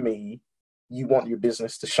came to me, you want your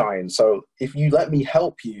business to shine. So if you let me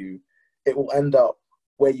help you, it will end up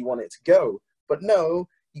where you want it to go. But no,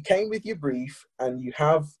 you came with your brief and you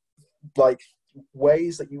have like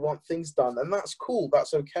ways that you want things done, and that's cool.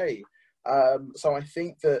 That's okay. So I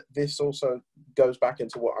think that this also goes back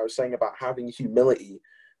into what I was saying about having humility.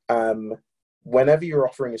 Whenever you're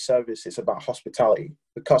offering a service, it's about hospitality.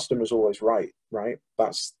 The customer's always right?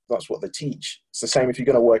 That's what they teach. It's the same if you're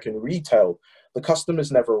going to work in retail. The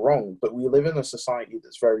customer's never wrong, but we live in a society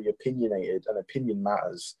that's very opinionated, and opinion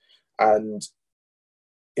matters. And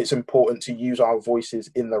it's important to use our voices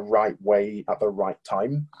in the right way at the right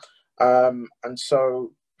time. And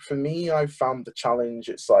so for me, I found the challenge,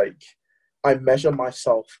 it's like I measure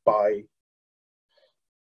myself by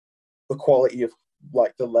the quality of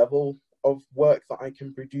like the level of work that I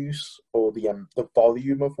can produce, or the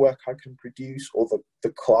volume of work I can produce, or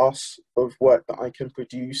the class of work that I can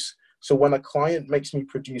produce. So when a client makes me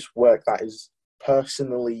produce work that is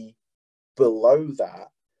personally below that,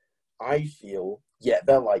 I feel, yeah,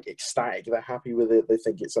 they're like ecstatic, they're happy with it, they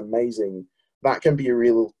think it's amazing. That can be a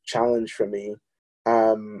real challenge for me.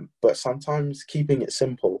 But sometimes keeping it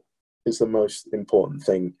simple is the most important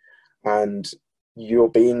thing. And you're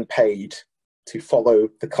being paid to follow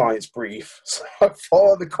the client's brief. So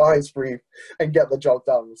follow the client's brief and get the job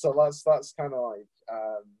done. So that's kind of like,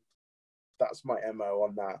 that's my MO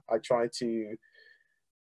on that. I try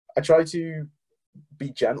to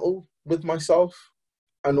be gentle with myself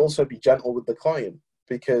and also be gentle with the client,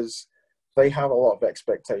 because they have a lot of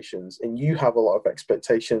expectations and you have a lot of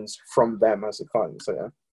expectations from them as a client.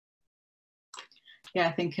 So yeah,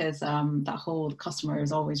 I think as that whole customer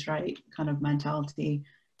is always right kind of mentality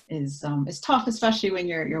is tough, especially when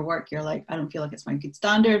your work, you're like, I don't feel like it's my good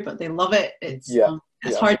standard, but they love it. It's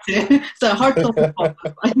it's hard to, it's a hard pill to swallow,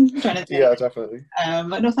 I'm trying to say. Yeah, definitely.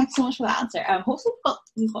 But no, thanks so much for that answer. Hopefully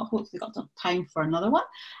we've got some time for another one.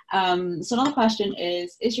 So another question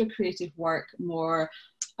is your creative work more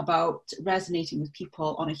about resonating with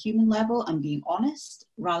people on a human level and being honest,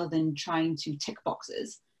 rather than trying to tick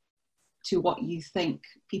boxes to what you think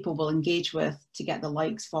people will engage with to get the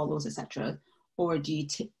likes, follows, etc.? Or do you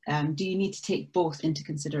need to take both into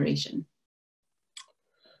consideration?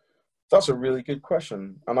 That's a really good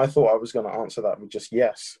question, and I thought I was going to answer that with just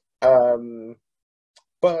yes.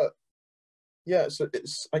 But yeah, so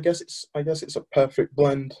I guess it's a perfect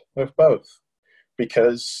blend of both,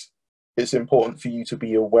 because it's important for you to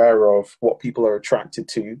be aware of what people are attracted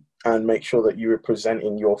to and make sure that you are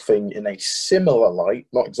presenting your thing in a similar light,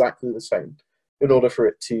 not exactly the same, in order for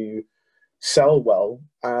it to sell well.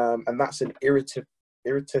 And that's an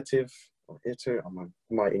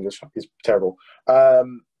my English is terrible.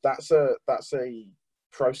 That's a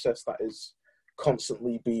process that is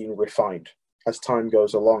constantly being refined as time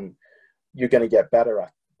goes along. You're going to get better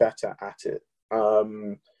at it.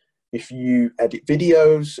 If you edit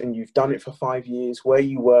videos and you've done it for 5 years, where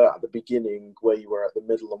you were at the beginning, where you were at the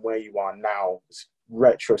middle, and where you are now, is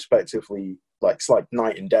retrospectively, it's like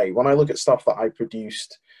night and day. When I look at stuff that I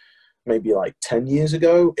produced maybe like 10 years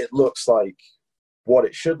ago, it looks like what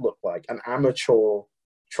it should look like, an amateur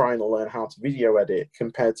trying to learn how to video edit,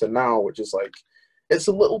 compared to now, which is like, it's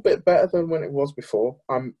a little bit better than when it was before.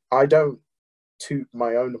 I don't toot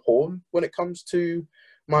my own horn when it comes to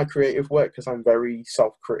my creative work, because I'm very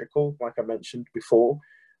self-critical, like I mentioned before.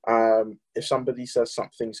 If somebody says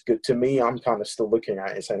something's good to me, I'm kind of still looking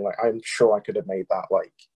at it saying, like, I'm sure I could have made that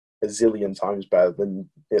like a zillion times better than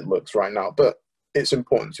it looks right now. But it's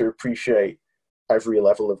important to appreciate every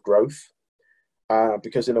level of growth,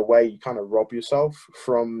 because in a way you kind of rob yourself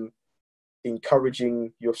from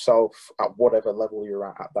encouraging yourself at whatever level you're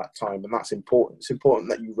at that time. And that's important. It's important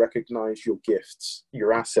that you recognize your gifts,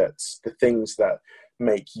 your assets, the things that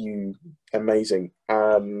make you amazing.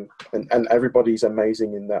 And everybody's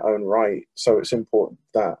amazing in their own right. So it's important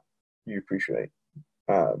that you appreciate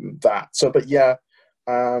that. So, but yeah,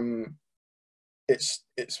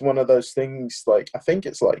 it's one of those things, like, I think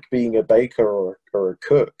it's like being a baker or a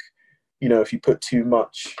cook. You know, if you put too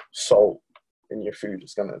much salt in your food,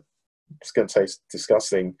 it's gonna taste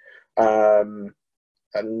disgusting. And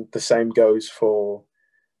the same goes for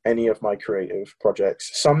any of my creative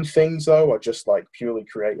projects. Some things, though, are just like purely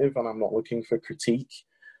creative and I'm not looking for critique.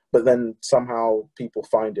 But then somehow people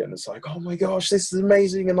find it and it's like, oh my gosh, this is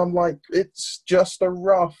amazing. And I'm like, it's just a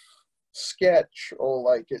rough sketch, or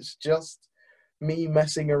like, it's just me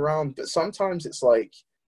messing around. But sometimes it's like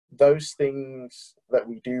those things that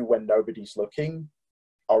we do when nobody's looking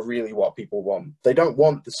are really what people want. They don't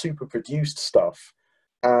want the super produced stuff.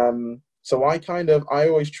 So I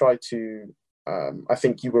always try to, I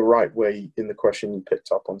think you were right where in the question you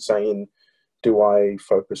picked up on saying, do I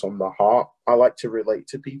focus on the heart? I like to relate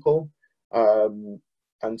to people. And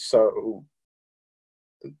so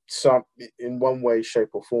in one way, shape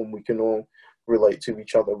or form, we can all relate to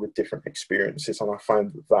each other with different experiences. And I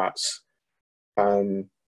find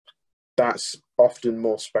that's often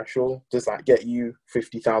more special. Does that get you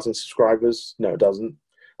 50,000 subscribers? No, it doesn't.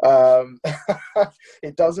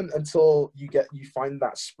 It doesn't until you find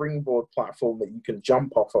that springboard platform that you can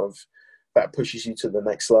jump off of, that pushes you to the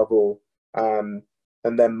next level. And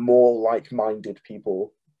then more like-minded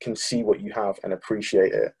people can see what you have and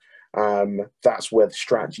appreciate it. That's where the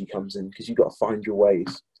strategy comes in, because you've got to find your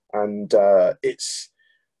ways. And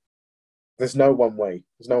there's no one way.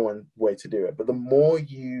 There's no one way to do it. But the more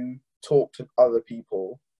you talk to other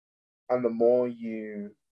people and the more you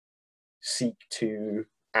seek to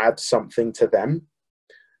add something to them,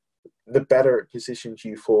 the better it positions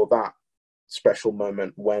you for that special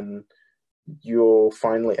moment when you're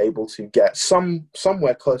finally able to get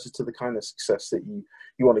somewhere closer to the kind of success that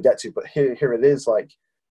you want to get to. But here it is, like,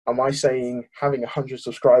 am I saying having 100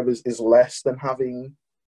 subscribers is less than having,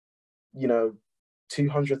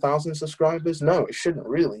 200,000 subscribers? No, it shouldn't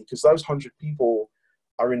really, because those 100 people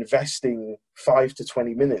are investing 5 to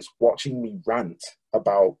 20 minutes watching me rant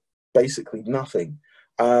about basically nothing.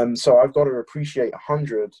 So I've got to appreciate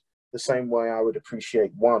 100 the same way I would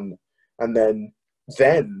appreciate one. And then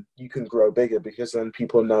you can grow bigger, because then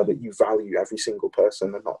people know that you value every single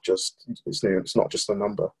person and it's not just a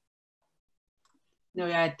number. No,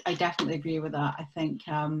 yeah, I definitely agree with that. I think,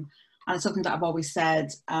 and it's something that I've always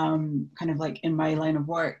said, kind of like in my line of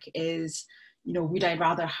work, is you know, would I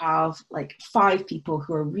rather have like 5 people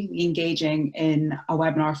who are really engaging in a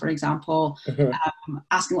webinar, for example,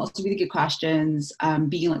 asking lots of really good questions,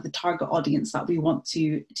 being like the target audience that we want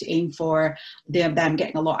to aim for, them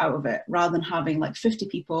getting a lot out of it, rather than having like 50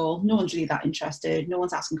 people, no one's really that interested, no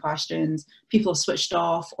one's asking questions, people have switched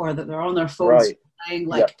off, or that they're on their phones. Right.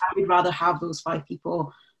 Like, yep. I would rather have those 5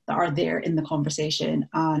 people that are there in the conversation.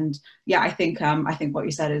 And yeah, I think what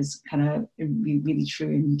you said is kind of really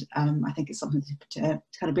true, and I think it's something to kind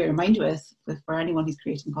of bear in mind with for anyone who's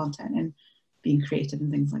creating content and being creative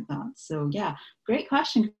and things like that. So yeah, great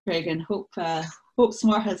question, Craig, and hope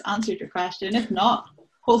Smart has answered your question. If not,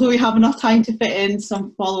 hopefully we have enough time to fit in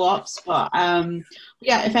some follow-ups. But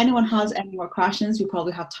yeah, if anyone has any more questions, we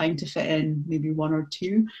probably have time to fit in maybe 1 or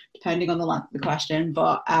 2, depending on the length of the question.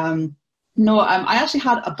 But no, I actually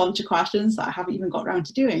had a bunch of questions that I haven't even got around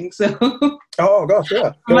to doing. So oh gosh,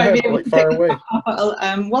 yeah, go ahead, like fire away.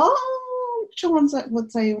 Well, which ones would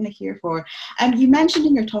I want to hear for? You mentioned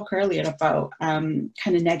in your talk earlier about kind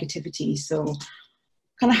of negativity. So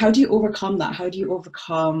kind of how do you overcome that? How do you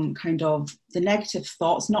overcome kind of the negative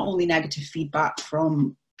thoughts, not only negative feedback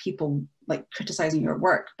from people like criticizing your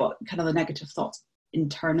work, but kind of the negative thoughts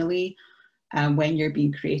internally when you're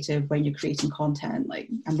being creative, when you're creating content, like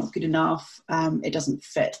I'm not good enough, it doesn't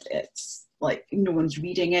fit, it's like no one's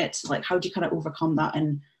reading it. Like how do you kind of overcome that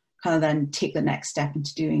and kind of then take the next step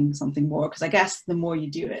into doing something more? Because I guess the more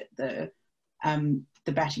you do it, the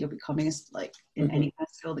better you're becoming, is like in any kind of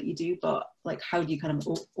skill that you do. But like how do you kind of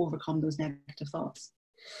overcome those negative thoughts?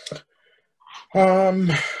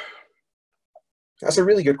 That's a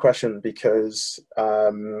really good question, because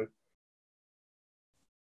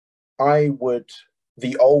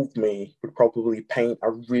the old me would probably paint a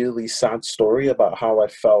really sad story about how I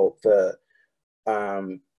felt that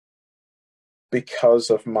because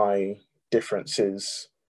of my differences,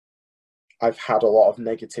 I've had a lot of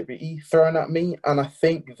negativity thrown at me. And I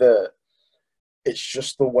think that it's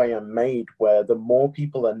just the way I'm made, where the more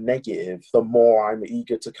people are negative, the more I'm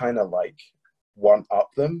eager to kind of like one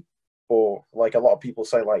up them, or like a lot of people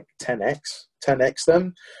say, like 10x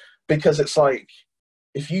them, because it's like,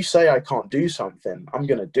 if you say I can't do something, I'm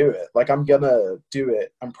going to do it. Like I'm going to do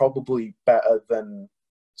it, and probably better than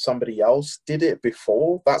somebody else did it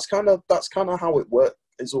before. That's kind of how it worked.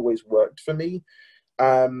 It's always worked for me.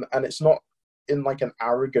 And it's not in like an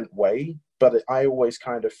arrogant way, but I always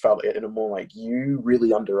kind of felt it in a more like, you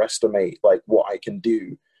really underestimate like what I can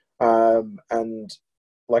do. And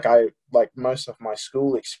like most of my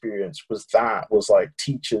school experience was like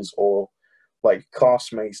teachers or like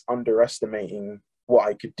classmates underestimating what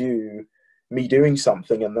I could do, me doing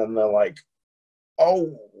something, and then they're like,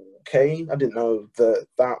 oh, okay, I didn't know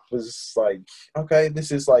that was like, okay,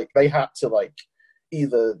 this is like, they had to like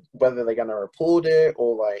either whether they're gonna report it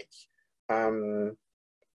or like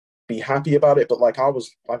be happy about it. But like I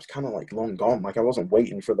was kind of like long gone. Like I wasn't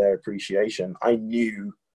waiting for their appreciation. I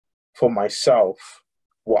knew for myself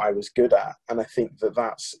what I was good at, and I think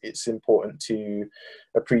that it's important to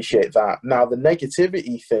appreciate that. Now the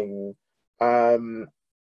negativity thing,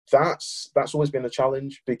 that's always been a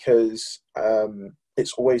challenge, because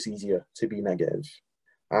it's always easier to be negative,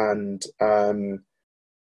 and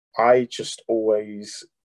I just always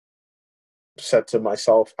said to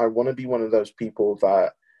myself, I want to be one of those people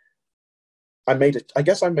that I made a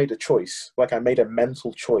choice. Like I made a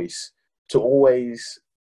mental choice to always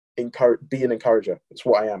be an encourager. It's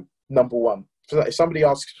what I am, number one. So if somebody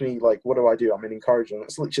asks me like, what do I do? I'm an encourager.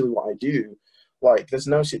 That's literally what I do. Like there's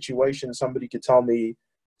no situation somebody could tell me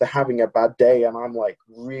they're having a bad day and I'm like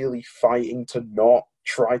really fighting to not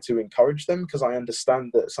try to encourage them, because I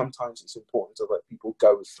understand that sometimes it's important to let people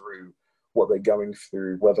go through what they're going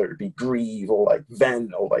through, whether it be grieve or like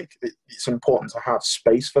vent, or like it's important to have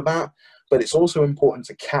space for that. But it's also important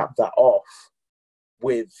to cap that off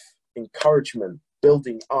with encouragement,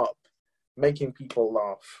 building up, making people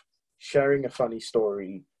laugh, sharing a funny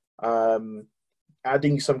story,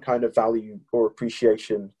 adding some kind of value or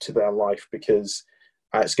appreciation to their life, because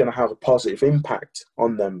it's going to have a positive impact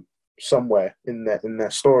on them somewhere in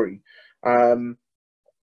their story.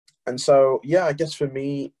 And so, yeah, I guess for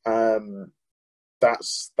me,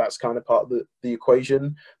 that's kind of part of the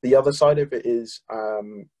equation. The other side of it is I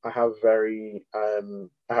have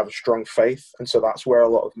a strong faith, and so that's where a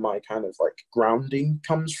lot of my kind of like grounding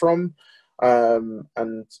comes from,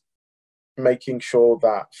 and making sure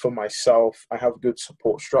that for myself I have a good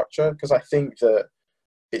support structure, because I think that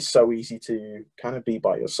it's so easy to kind of be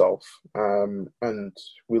by yourself, and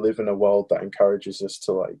we live in a world that encourages us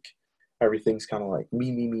to like, everything's kind of like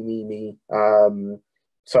me.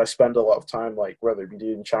 So I spend a lot of time, like whether it be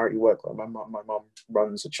doing charity work, like my mom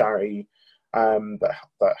runs a charity,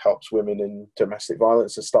 that helps women in domestic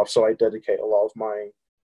violence and stuff. So I dedicate a lot of my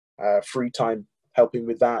free time helping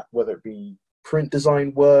with that, whether it be print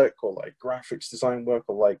design work or like graphics design work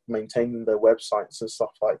or like maintaining their websites and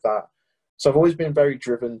stuff like that. So I've always been very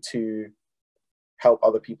driven to help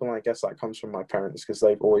other people, and I guess that comes from my parents, because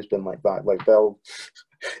they've always been like that. Like they'll,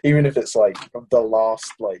 even if it's like the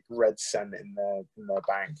last like red cent in their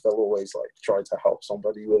bank, they'll always like try to help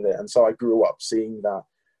somebody with it. And so I grew up seeing that.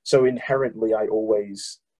 So inherently I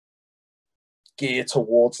always gear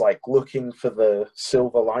towards like looking for the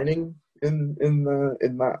silver lining in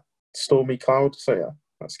that stormy cloud. So yeah,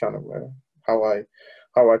 that's kind of how I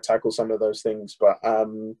tackle some of those things. But I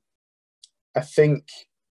think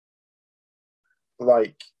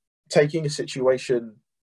like taking a situation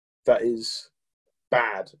that is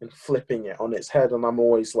bad and flipping it on its head, and I'm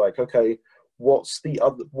always like, okay, there's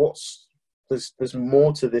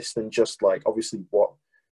more to this than just like obviously what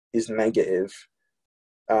is negative.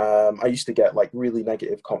 I used to get like really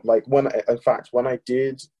negative like when I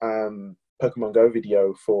did Pokemon Go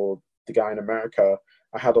video for the guy in America,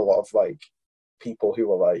 I had a lot of like people who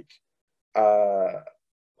were like I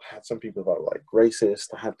had some people that were like racist.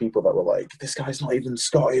 I had people that were like, this guy's not even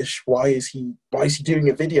Scottish. Why is he doing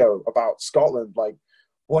a video about Scotland? Like,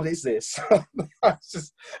 what is this? And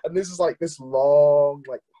this is like this long,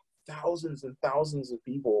 like thousands and thousands of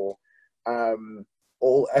people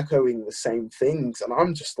all echoing the same things. And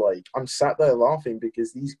I'm just like, I'm sat there laughing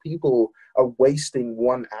because these people are wasting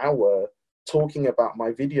 1 hour talking about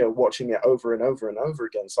my video, watching it over and over and over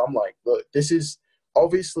again. So I'm like, look, this is,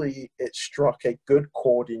 obviously it struck a good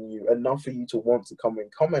chord in you, enough for you to want to come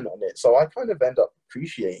and comment on it. So I kind of end up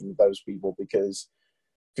appreciating those people, because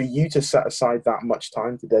for you to set aside that much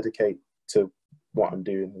time to dedicate to what I'm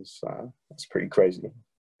doing is that's pretty crazy.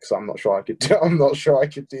 Because I'm not sure I could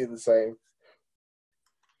do the same.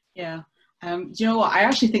 Yeah. Do you know what? I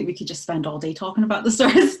actually think we could just spend all day talking about this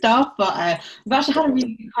sort of stuff, but we've actually had a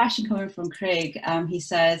really good question coming from Craig. He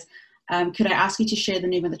says, could I ask you to share the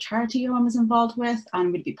name of the charity your mum is involved with,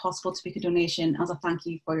 and would it be possible to make a donation as a thank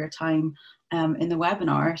you for your time in the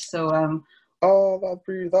webinar? So oh, that's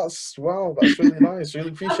really nice. Really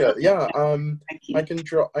appreciate it. Yeah,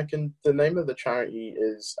 the name of the charity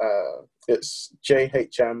is it's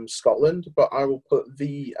JHM Scotland, but I will put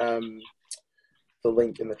the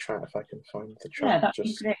link in the chat if I can find the chat. Yeah, that'd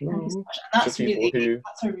be great. Thank you so much. And that's a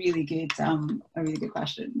really good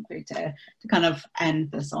question to kind of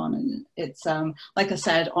end this on. And it's like I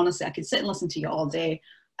said, honestly, I could sit and listen to you all day.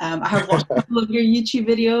 I have watched a couple of your YouTube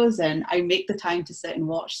videos, and I make the time to sit and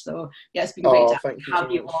watch. So yeah, it's been great to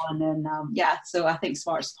have you on. And yeah, so I think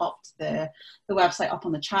Smart's popped the website up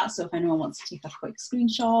on the chat. So if anyone wants to take a quick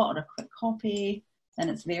screenshot or a quick copy, then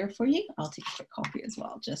it's there for you. I'll take a quick copy as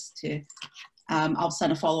well, just to. I'll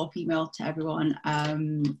send a follow-up email to everyone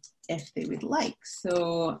if they would like.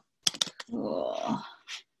 So, cool.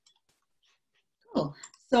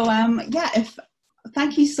 So, yeah,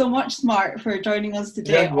 thank you so much, Smart, for joining us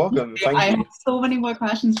today. Yeah, you're welcome. Thank you. I have so many more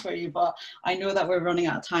questions for you, but I know that we're running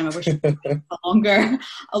out of time. I wish we could have a longer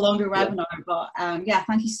webinar, but yeah,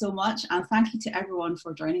 thank you so much, and thank you to everyone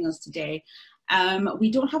for joining us today.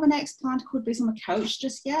 We don't have a next planned CodeBase on the Couch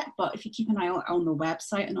just yet, but if you keep an eye out on the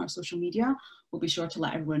website and our social media, we'll be sure to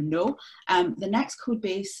let everyone know. The next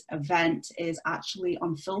CodeBase event is actually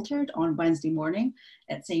Unfiltered on Wednesday morning.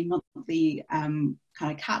 It's a monthly kind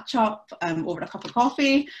of catch up over a cup of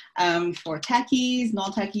coffee for techies,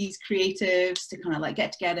 non-techies, creatives to kind of like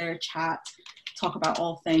get together, chat, talk about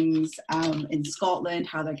all things in Scotland,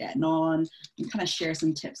 how they're getting on, and kind of share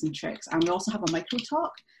some tips and tricks. And we also have a micro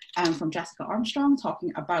talk from Jessica Armstrong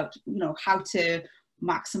talking about, you know, how to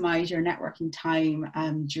maximize your networking time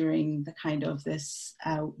during the kind of this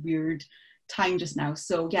weird time just now.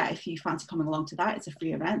 So yeah, if you fancy coming along to that, it's a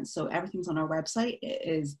free event. So everything's on our website. It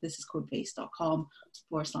is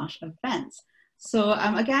thisiscodebase.com/events. So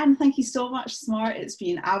again, thank you so much, Smart. It's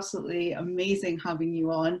been absolutely amazing having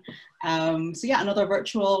you on. So yeah, another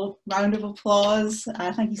virtual round of applause.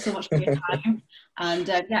 Thank you so much for your time. And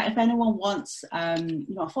yeah, if anyone wants you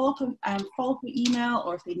know, a follow-up email,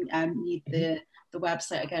 or if they need the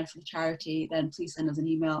website again for the charity, then please send us an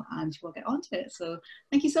email and we'll get onto it. So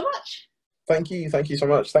thank you so much. Thank you so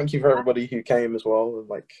much. Thank you for everybody who came as well and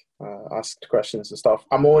like asked questions and stuff.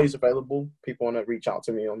 I'm always available. People want to reach out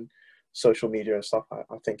to me on social media and stuff. I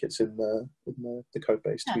think it's in the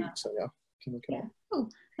CodeBase tweet. So yeah, can look it up. Cool.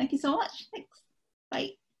 Thank you so much. Thanks.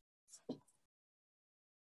 Bye.